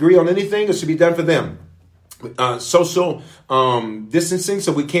agree on anything, it should be done for them. Social distancing,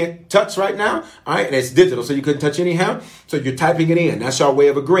 so we can't touch right now. All right, and it's digital, so you couldn't touch anyhow. So you're typing it in. That's our way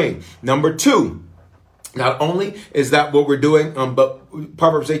of agreeing. Number two, not only is that what we're doing, but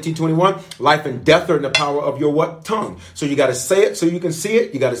Proverbs 18:21, life and death are in the power of your what? Tongue. So you got to say it so you can see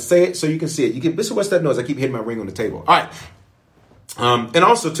it. You got to say it so you can see it. Bishop, what's that noise? I keep hitting my ring on the table. All right. And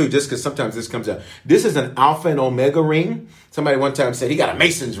also too, just because sometimes this comes out, this is an Alpha and Omega ring. Somebody one time said he got a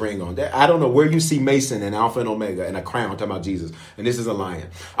Mason's ring on. I don't know where you see Mason and Alpha and Omega and a crown talking about Jesus. And this is a lion.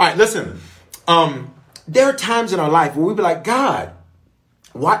 All right, listen. There are times in our life where we be like, God,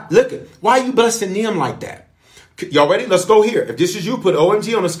 why are you blessing them like that? Y'all ready? Let's go here. If this is you, put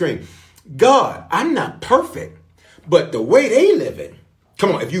OMG on the screen. God, I'm not perfect, but the way they live it.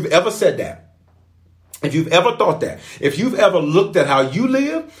 Come on, if you've ever said that. If you've ever thought that, if you've ever looked at how you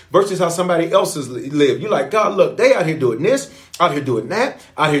live versus how somebody else's live, you're like, God, look, they out here doing this, out here doing that,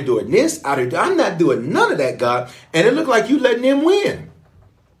 out here doing this, out here. I'm not doing none of that, God. And it looked like you letting them win.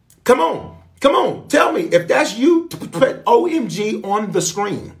 Come on. Tell me if that's you, put OMG on the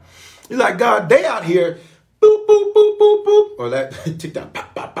screen. You're like, God, they out here, boop, boop, boop, boop, boop. Or that TikTok,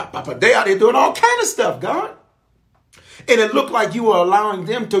 pop, pop, pop, pop, pop. They out here doing all kind of stuff, God. And it looked like you were allowing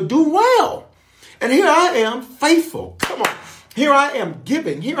them to do well. And here I am faithful. Come on. Here I am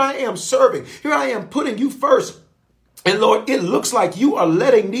giving. Here I am serving. Here I am putting you first. And Lord, it looks like you are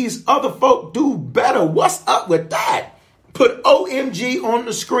letting these other folk do better. What's up with that? Put OMG on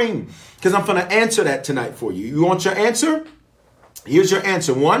the screen because I'm going to answer that tonight for you. You want your answer? Here's your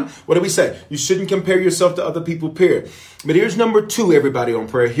answer. One, what do we say? You shouldn't compare yourself to other people, period. But here's number two, everybody on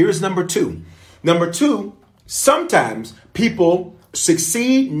prayer. Here's number two. Number two, sometimes people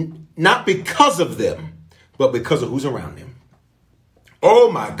succeed not because of them, but because of who's around them.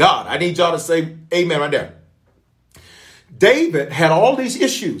 Oh my God. I need y'all to say amen right there. David had all these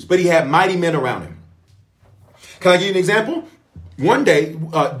issues, but he had mighty men around him. Can I give you an example? One day,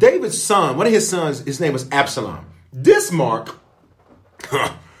 David's son, one of his sons, his name was Absalom. This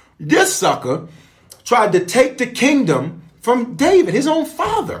sucker tried to take the kingdom from David, his own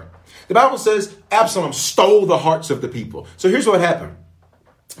father. The Bible says Absalom stole the hearts of the people. So here's what happened.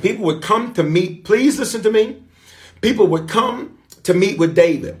 People would come to meet. Please listen to me. People would come to meet with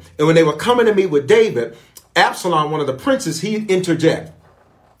David. And when they were coming to meet with David, Absalom, one of the princes, he'd interject.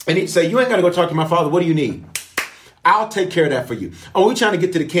 And he'd say, you ain't got to go talk to my father. What do you need? I'll take care of that for you. Oh, we're trying to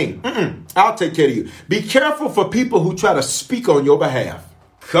get to the king. I'll take care of you. Be careful for people who try to speak on your behalf.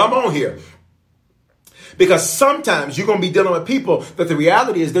 Come on here. Because sometimes you're going to be dealing with people that the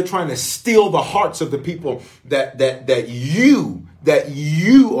reality is they're trying to steal the hearts of the people that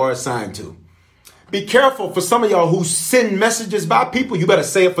you are assigned to. Be careful for some of y'all who send messages by people. You better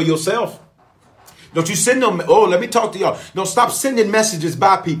say it for yourself. Don't you send them. Oh, let me talk to y'all. No, stop sending messages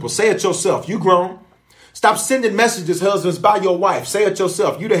by people. Say it yourself. You grown. Stop sending messages, husbands, by your wife. Say it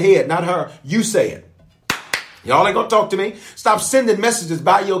yourself. You the head, not her. You say it. Y'all ain't gonna talk to me. Stop sending messages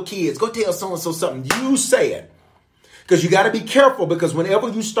by your kids. Go tell so-and-so something. You say it. Because you got to be careful, because whenever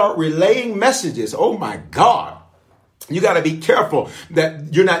you start relaying messages, oh my God, you got to be careful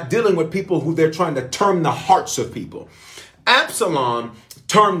that you're not dealing with people who they're trying to turn the hearts of people. Absalom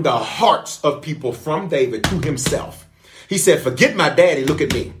turned the hearts of people from David to himself. He said, forget my daddy, look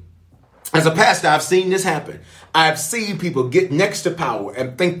at me. As a pastor, I've seen this happen. I've seen people get next to power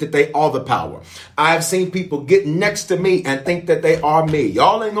and think that they are the power. I've seen people get next to me and think that they are me.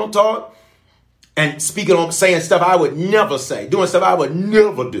 Y'all ain't gonna talk and speaking on saying stuff I would never say, doing stuff I would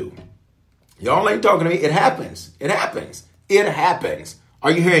never do. Y'all ain't talking to me. It happens. It happens. It happens.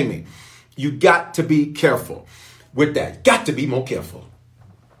 Are you hearing me? You got to be careful with that. Got to be more careful.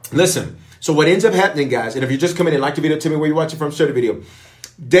 Listen. So what ends up happening, guys, and if you're just coming in, like the video, tell me where you're watching from, share the video.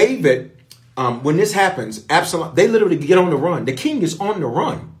 David, when this happens, Absalom, they literally get on the run. The king is on the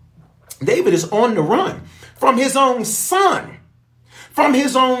run. David is on the run from his own son. From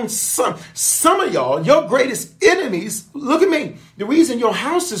his own son. Some of y'all, your greatest enemies, look at me. The reason your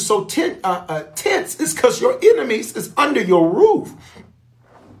house is so tense is because your enemies is under your roof.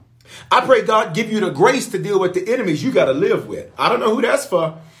 I pray God give you the grace to deal with the enemies you got to live with. I don't know who that's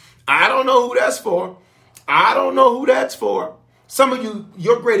for. I don't know who that's for. I don't know who that's for. Some of you,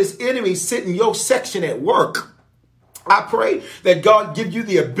 your greatest enemies sit in your section at work. I pray that God give you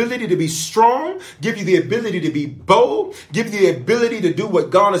the ability to be strong, give you the ability to be bold, give you the ability to do what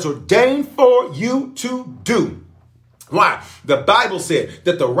God has ordained for you to do. Why? The Bible said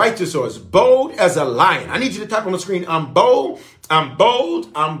that the righteous are as bold as a lion. I need you to type on the screen, I'm bold, I'm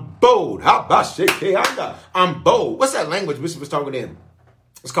bold, I'm bold. I'm bold. What's that language Bishop was talking in?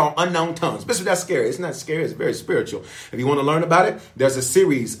 It's called Unknown Tongues. Bishop, that's scary. It's not scary. It's very spiritual. If you want to learn about it, there's a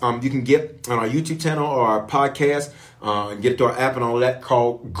series you can get on our YouTube channel or our podcast and get it to our app and all of that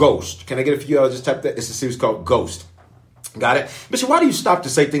called Ghost. Can I get a few? I'll just type that. It's a series called Ghost. Got it? Bishop, why do you stop to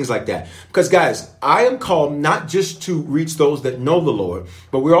say things like that? Because, guys, I am called not just to reach those that know the Lord,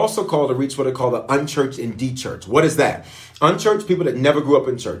 but we're also called to reach what I call the unchurched and de-churched. What is that? Unchurched, people that never grew up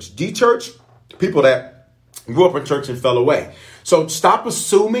in church. De-churched, people that grew up in church and fell away. So stop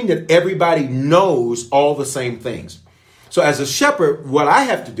assuming that everybody knows all the same things. So as a shepherd, what I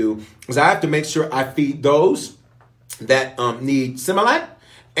have to do is I have to make sure I feed those that need Similac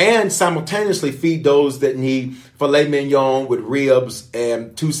and simultaneously feed those that need filet mignon with ribs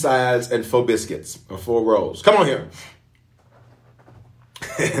and 2 sides and 4 biscuits or 4 rolls. Come on here.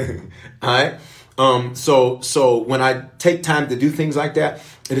 All right. So when I take time to do things like that,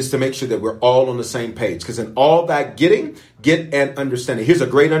 it is to make sure that we're all on the same page. Because in all that getting, get an understanding. Here's a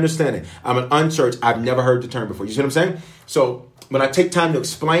great understanding. I'm an unchurched. I've never heard the term before. You see what I'm saying? So when I take time to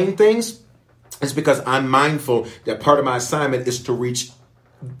explain things, it's because I'm mindful that part of my assignment is to reach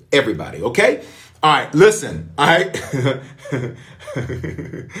everybody. Okay? All right. Listen. All right.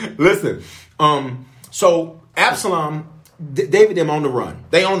 Listen. So Absalom, David, them on the run.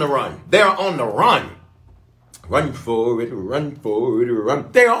 They on the run. They're on the run. Run for it, run for it,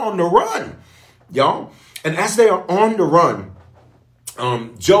 run. They are on the run, y'all. And as they are on the run,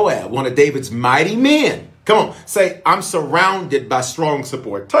 Joab, one of David's mighty men, come on, say, I'm surrounded by strong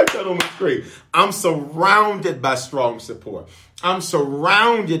support. Type that on the screen. I'm surrounded by strong support. I'm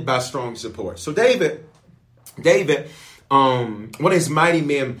surrounded by strong support. So David, one of his mighty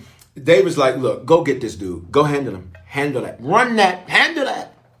men, David's like, look, go get this dude. Go handle him. Handle that. Run that. Handle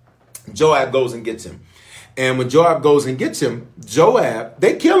that. Joab goes and gets him. And when Joab goes and gets him,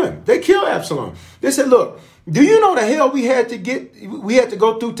 they kill him. They kill Absalom. They said, look, do you know the hell we had to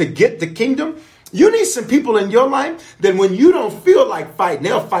go through to get the kingdom? You need some people in your life that when you don't feel like fighting,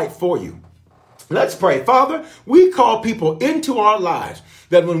 they'll fight for you. Let's pray. Father, we call people into our lives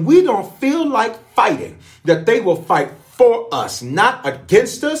that when we don't feel like fighting, that they will fight for us, not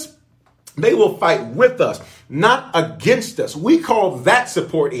against us. They will fight with us, not against us. We call that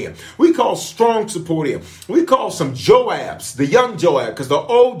support in. We call strong support in. We call some Joabs, the young Joab, because the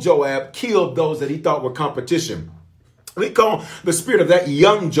old Joab killed those that he thought were competition. We call the spirit of that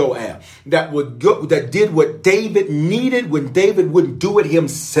young Joab that did what David needed when David wouldn't do it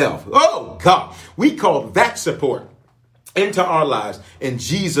himself. Oh, God. We call that support. into our lives in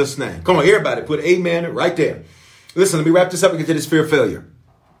Jesus' name. Come on, everybody, put amen right there. Listen, let me wrap this up and get to this fear of failure.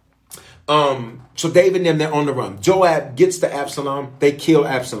 So David and them, they're on the run. Joab gets to Absalom. They kill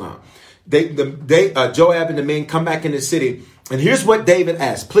Absalom. Joab and the men come back in the city. And here's what David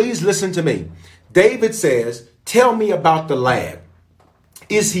asks. Please listen to me. David says, tell me about the lad.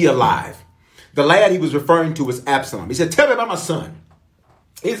 Is he alive? The lad he was referring to was Absalom. He said, tell me about my son.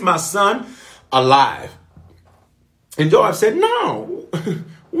 Is my son alive? And Joab said, no,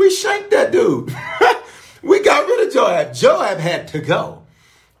 we shanked that dude. We got rid of Joab. Joab had to go.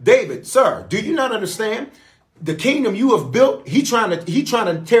 David, sir, do you not understand? The kingdom you have built, he trying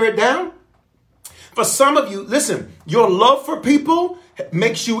to tear it down. For some of you, listen, your love for people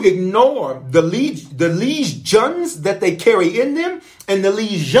makes you ignore the legions that they carry in them and the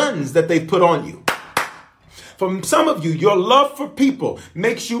legions that they put on you. For some of you, your love for people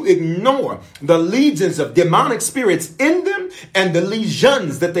makes you ignore the legions of demonic spirits in them and the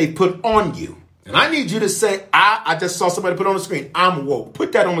legions that they put on you. And I need you to say, I just saw somebody put on the screen, I'm woke.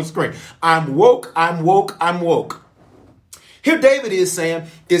 Put that on the screen. I'm woke, I'm woke, I'm woke. Here David is saying,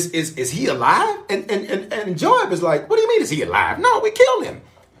 is he alive? And Joab is like, what do you mean is he alive? No, we killed him.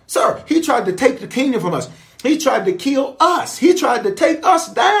 Sir, he tried to take the kingdom from us. He tried to kill us. He tried to take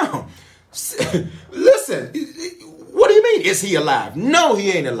us down. Listen, what do you mean? Is he alive? No,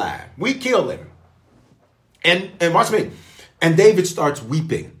 he ain't alive. We killed him. And watch me. And David starts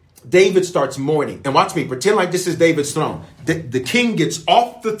weeping. David starts mourning. And watch me, pretend like this is David's throne. The king gets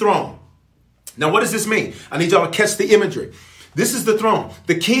off the throne. Now, what does this mean? I need y'all to catch the imagery. This is the throne.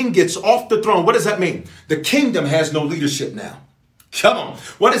 The king gets off the throne. What does that mean? The kingdom has no leadership now. Come on.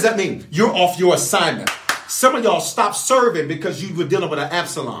 What does that mean? You're off your assignment. Some of y'all stopped serving because you were dealing with an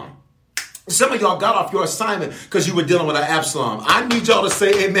Absalom. Some of y'all got off your assignment because you were dealing with an Absalom. I need y'all to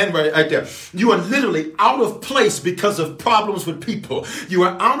say amen right there. You are literally out of place because of problems with people. You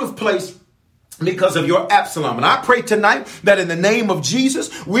are out of place because of your Absalom. And I pray tonight that in the name of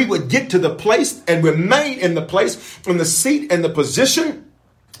Jesus, we would get to the place and remain in the place, in the seat and the position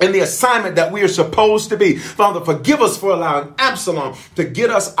and the assignment that we are supposed to be. Father, forgive us for allowing Absalom to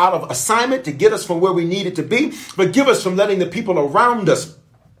get us out of assignment, to get us from where we needed to be. Forgive us from letting the people around us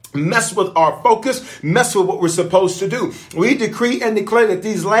mess with our focus, mess with what we're supposed to do. We decree and declare that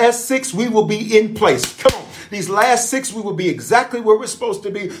these last 6, we will be in place. Come on. These last 6, we will be exactly where we're supposed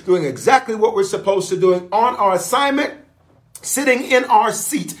to be, doing exactly what we're supposed to do on our assignment, sitting in our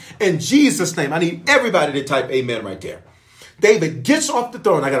seat. In Jesus' name, I need everybody to type amen right there. David gets off the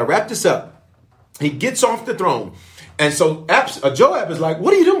throne. I got to wrap this up. He gets off the throne. And so Joab is like,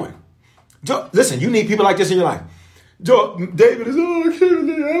 what are you doing? Listen, you need people like this in your life. David is, I can't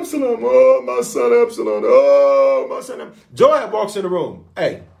believe Absalom. Oh, my son Absalom. Oh, my son Absalom. Joab walks in the room.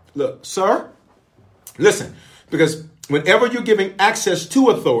 Hey, look, sir, listen, because whenever you're giving access to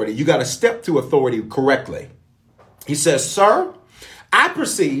authority, you got to step to authority correctly. He says, sir, I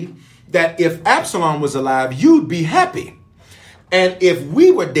perceive that if Absalom was alive, you'd be happy. And if we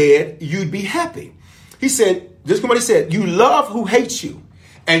were dead, you'd be happy. He said, just what he said, you love who hates you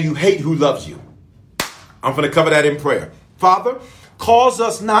and you hate who loves you. I'm going to cover that in prayer. Father, cause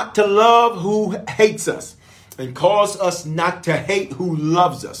us not to love who hates us and cause us not to hate who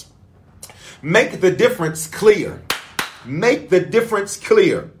loves us. Make the difference clear. Make the difference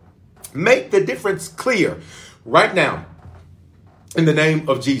clear. Make the difference clear right now in the name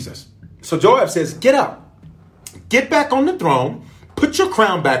of Jesus. So Joab says, get up, get back on the throne, put your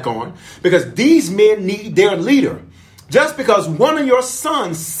crown back on, because these men need their leader. Just because one of your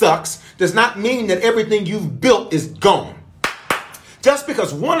sons sucks does not mean that everything you've built is gone. Just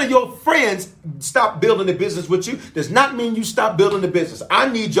because one of your friends stopped building the business with you does not mean you stop building the business. I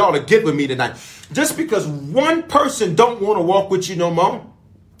need y'all to get with me tonight. Just because one person don't want to walk with you no more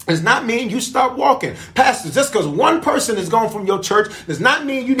does not mean you stop walking. Pastor, just because one person is gone from your church does not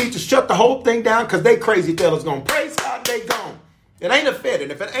mean you need to shut the whole thing down because they crazy fellas gone. Praise God, they gone. It ain't a fit. And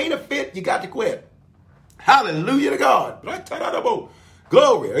if it ain't a fit, you got to quit. Hallelujah to God.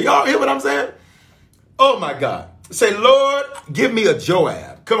 Glory. Are y'all hear what I'm saying? Oh my God. Say, Lord, give me a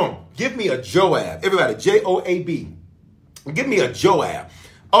Joab. Come on. Give me a Joab. Everybody, Joab. Give me a Joab.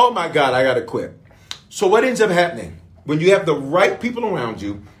 Oh my God, I got to quit. So what ends up happening? When you have the right people around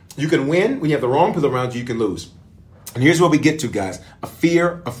you, you can win. When you have the wrong people around you, you can lose. And here's what we get to, guys. A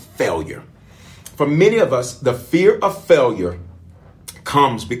fear of failure. For many of us, the fear of failure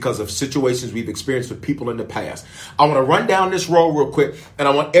comes because of situations we've experienced with people in the past. I want to run down this row real quick, and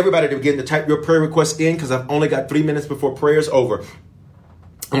I want everybody to begin to type your prayer requests in because I've only got 3 minutes before prayer is over.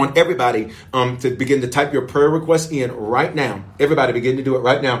 I want everybody to begin to type your prayer requests in right now. Everybody begin to do it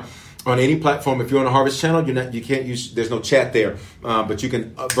right now. on any platform. If you're on the Harvest Channel, you can't use, there's no chat there, but you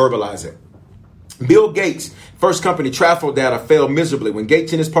can verbalize it. Bill Gates' first company, Trafo Data, failed miserably. When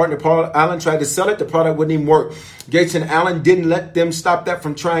Gates and his partner Paul Allen tried to sell it, the product wouldn't even work. Gates and Allen didn't let them stop that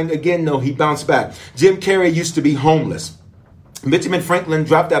from trying again. No, he bounced back. Jim Carrey used to be homeless. Benjamin Franklin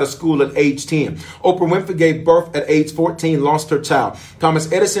dropped out of school at age 10. Oprah Winfrey gave birth at age 14, lost her child.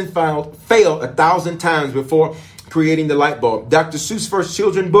 Thomas Edison failed 1,000 times before creating the light bulb. Dr. Seuss' first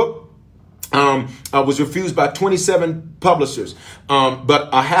children's book was refused by 27 publishers,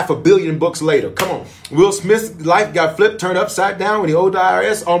 but 500 million books later. Come on. Will Smith's life got flipped, turned upside down when he owed the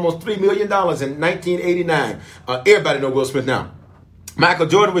IRS almost $3 million in 1989. Everybody know Will Smith now. Michael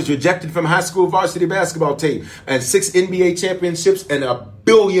Jordan was rejected from high school varsity basketball team and 6 NBA championships and a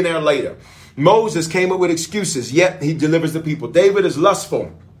billionaire later. Moses came up with excuses, yet he delivers the people. David is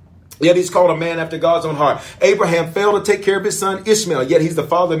lustful, yet he's called a man after God's own heart. Abraham failed to take care of his son Ishmael, yet he's the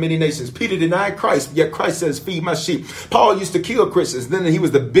father of many nations. Peter denied Christ, yet Christ says, feed my sheep. Paul used to kill Christians, then he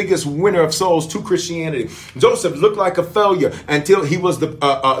was the biggest winner of souls to Christianity. Joseph looked like a failure until he was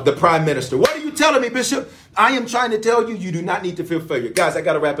the prime minister. What are you telling me, Bishop? I am trying to tell you, you do not need to feel failure. Guys, I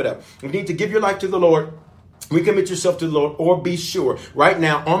got to wrap it up. You need to give your life to the Lord. Recommit yourself to the Lord, or be sure. Right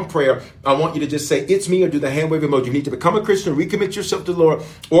now on prayer, I want you to just say, it's me, or do the hand wave emoji. You need to become a Christian, recommit yourself to the Lord,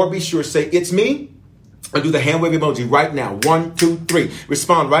 or be sure. Say, it's me, or do the hand wave emoji right now. 1, 2, 3.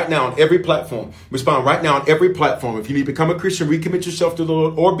 Respond right now on every platform. Respond right now on every platform. If you need to become a Christian, recommit yourself to the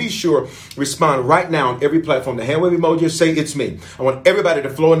Lord, or be sure. Respond right now on every platform. The hand wave emoji, or say, it's me. I want everybody to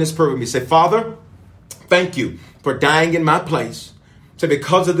flow in this prayer with me. Say, Father, thank you for dying in my place. So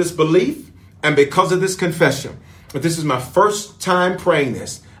because of this belief, and because of this confession, but this is my first time praying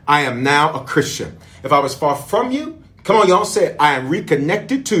this, I am now a Christian. If I was far from you, come on, y'all say it, I am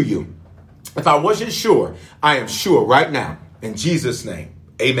reconnected to you. If I wasn't sure, I am sure right now. In Jesus' name,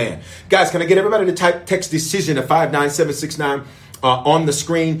 amen. Guys, can I get everybody to type text decision to 59769 on the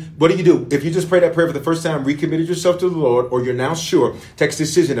screen? What do? If you just prayed that prayer for the first time, recommitted yourself to the Lord, or you're now sure, text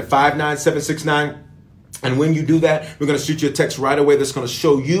decision to 59769. And when you do that, we're going to shoot you a text right away that's going to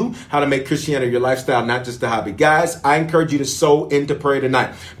show you how to make Christianity your lifestyle, not just a hobby. Guys, I encourage you to sow into prayer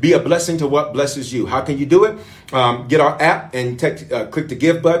tonight. Be a blessing to what blesses you. How can you do it? Get our app and click the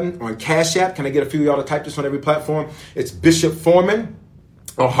give button on Cash App. Can I get a few of y'all to type this on every platform? It's Bishop Foreman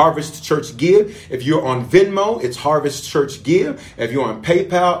or Harvest Church Give. If you're on Venmo, it's Harvest Church Give. If you're on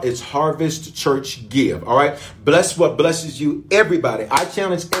PayPal, it's Harvest Church Give. All right. Bless what blesses you. Everybody. I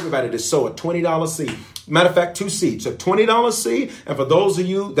challenge everybody to sow a $20 seed. Matter of fact, 2 seeds, a $20 seed. And for those of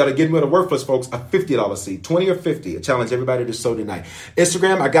you that are getting rid of worthless folks, a $50 seed, 20 or 50. I challenge everybody to sow tonight.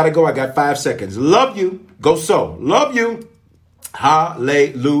 Instagram, I got to go. I got 5 seconds. Love you. Go sow. Love you.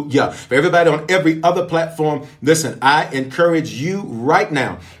 Hallelujah. For everybody on every other platform, listen, I encourage you right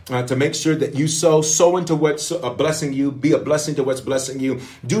now to make sure that you sow into what's blessing you. Be a blessing to what's blessing you.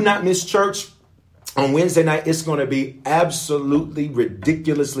 Do not miss church. On Wednesday night, it's going to be absolutely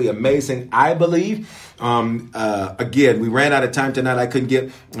ridiculously amazing, I believe. Again, we ran out of time tonight. I couldn't get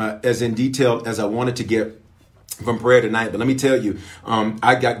as in detail as I wanted to get from prayer tonight. But let me tell you,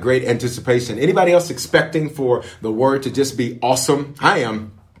 I got great anticipation. Anybody else expecting for the word to just be awesome? I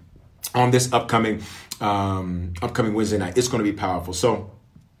am on this upcoming Wednesday night. It's going to be powerful. So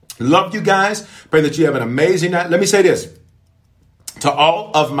love you guys. Pray that you have an amazing night. Let me say this. To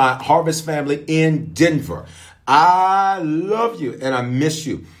all of my Harvest family in Denver, I love you and I miss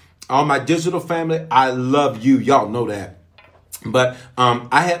you. All my digital family, I love you. Y'all know that. But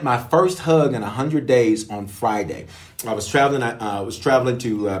I had my first hug in 100 days on Friday. I was traveling. I was traveling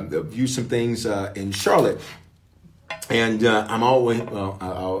to view some things in Charlotte. And I'm always, well,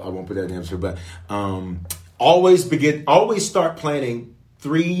 I won't put that in answer, but always start planning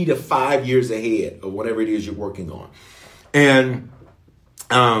 3 to 5 years ahead of whatever it is you're working on. And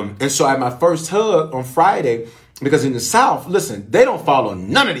so I had my first hug on Friday because in the South, listen, they don't follow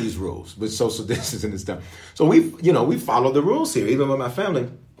none of these rules with social distancing and stuff. So we follow the rules here, even with my family.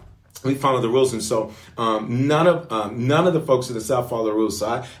 We follow the rules, and so none of the folks in the South follow the rules.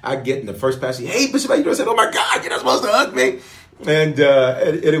 So I get in the first passage, hey Bishop, how you doing? I said, oh my God, you're not supposed to hug me, and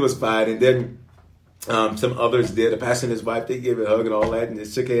it was fine. And then some others did. A pastor and his wife, they gave a hug and all that, and they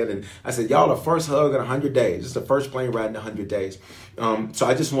shook hands. And I said, y'all, the first hug in 100 days. It's the first plane ride in 100 days. So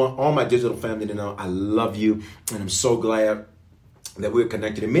I just want all my digital family to know I love you, and I'm so glad that we're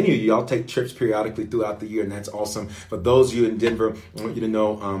connected. And many of you, y'all take trips periodically throughout the year, and that's awesome. For those of you in Denver, I want you to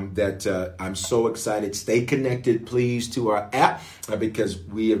know that I'm so excited. Stay connected, please, to our app because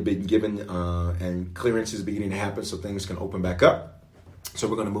we have been given and clearance is beginning to happen so things can open back up. So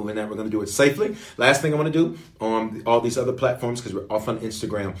we're going to move in that. We're going to do it safely. Last thing I want to do on all these other platforms, because we're off on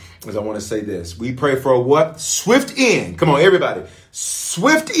Instagram, is I want to say this. We pray for a what? Swift end. Come on, everybody.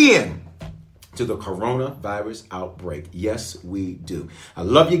 Swift end to the coronavirus outbreak. Yes, we do. I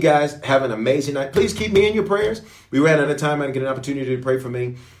love you guys. Have an amazing night. Please keep me in your prayers. We ran out of time. I didn't get an opportunity to pray for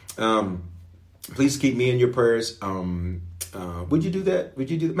me. Please keep me in your prayers. Would you do that?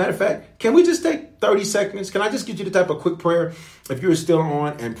 Matter of fact, can we just take 30 seconds? Can I just get you to type a quick prayer if you're still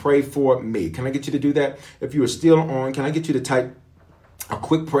on and pray for me? Can I get you to do that? If you are still on, can I get you to type a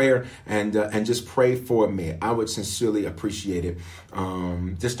quick prayer and just pray for me? I would sincerely appreciate it.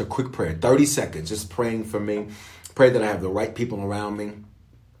 Just a quick prayer, 30 seconds, just praying for me. Pray that I have the right people around me.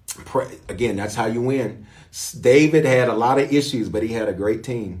 Pray. Again, that's how you win. David had a lot of issues, but he had a great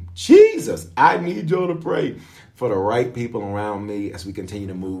team. Jesus, I need y'all to pray for the right people around me as we continue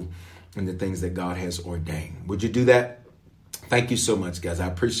to move in the things that God has ordained. Would you do that? Thank you so much, guys. I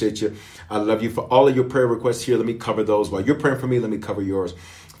appreciate you. I love you. For all of your prayer requests here, let me cover those. While you're praying for me, let me cover yours.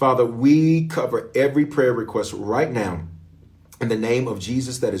 Father, we cover every prayer request right now in the name of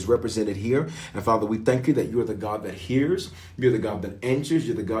Jesus that is represented here. And Father, we thank you that you're the God that hears. You're the God that answers.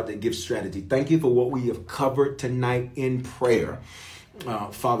 You're the God that gives strategy. Thank you for what we have covered tonight in prayer.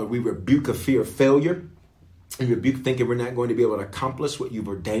 Father, we rebuke a fear of failure. We rebuke thinking we're not going to be able to accomplish what you've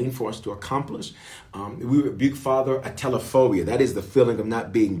ordained for us to accomplish. We rebuke, Father, a telephobia. That is the feeling of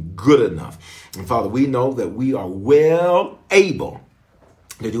not being good enough. And Father, we know that we are well able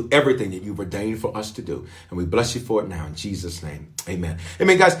to do everything that you've ordained for us to do. And we bless you for it now in Jesus' name. Amen.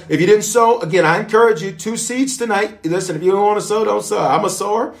 Amen, guys. If you didn't sow, again, I encourage you, 2 seeds tonight. Listen, if you don't want to sow, don't sow. I'm a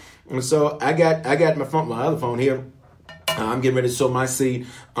sower. And so I got my other phone here. I'm getting ready to sow my seed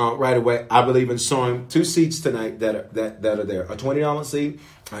right away. I believe in sowing 2 seeds tonight that are there. A $20 seed.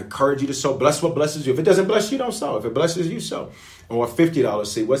 I encourage you to sow. Bless what blesses you. If it doesn't bless you, don't sow. If it blesses you, sow. Or a $50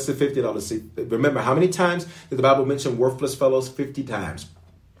 seed. What's the $50 seed? Remember, how many times did the Bible mention worthless fellows? 50 times.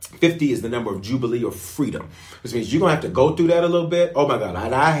 50 is the number of jubilee or freedom, which means you're going to have to go through that a little bit. Oh my God,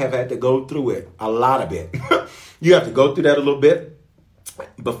 I have had to go through it, a lot of it. You have to go through that a little bit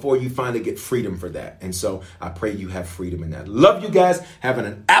before you finally get freedom for that. And so I pray you have freedom in that. Love you guys. Having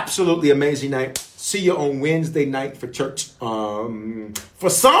an absolutely amazing night. See you on Wednesday night for church. For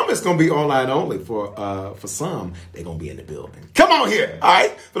some, it's going to be online only. For some, they're going to be in the building. Come on here. All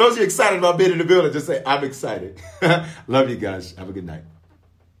right. For those of you excited about being in the building, just say, I'm excited. Love you guys. Have a good night.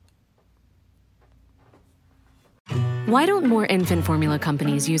 Why don't more infant formula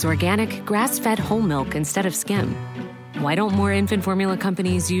companies use organic, grass-fed whole milk instead of skim? Why don't more infant formula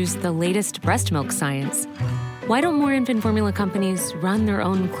companies use the latest breast milk science? Why don't more infant formula companies run their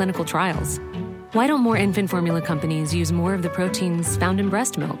own clinical trials? Why don't more infant formula companies use more of the proteins found in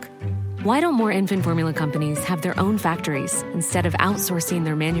breast milk? Why don't more infant formula companies have their own factories instead of outsourcing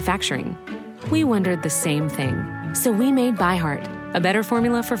their manufacturing? We wondered the same thing. So we made ByHeart, a better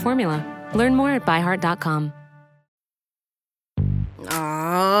formula for formula. Learn more at byheart.com.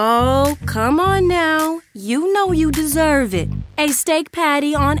 Oh, come on now. You know you deserve it. A steak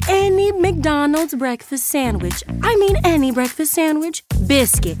patty on any McDonald's breakfast sandwich. I mean any breakfast sandwich.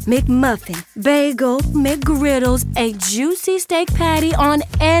 Biscuit, McMuffin, bagel, McGriddles. A juicy steak patty on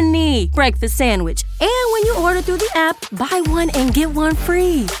any breakfast sandwich. And when you order through the app, buy one and get one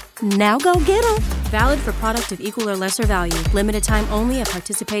free. Now go get them. Valid for product of equal or lesser value. Limited time only at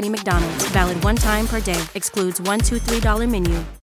participating McDonald's. Valid one time per day. Excludes $1, $2, $3 menu.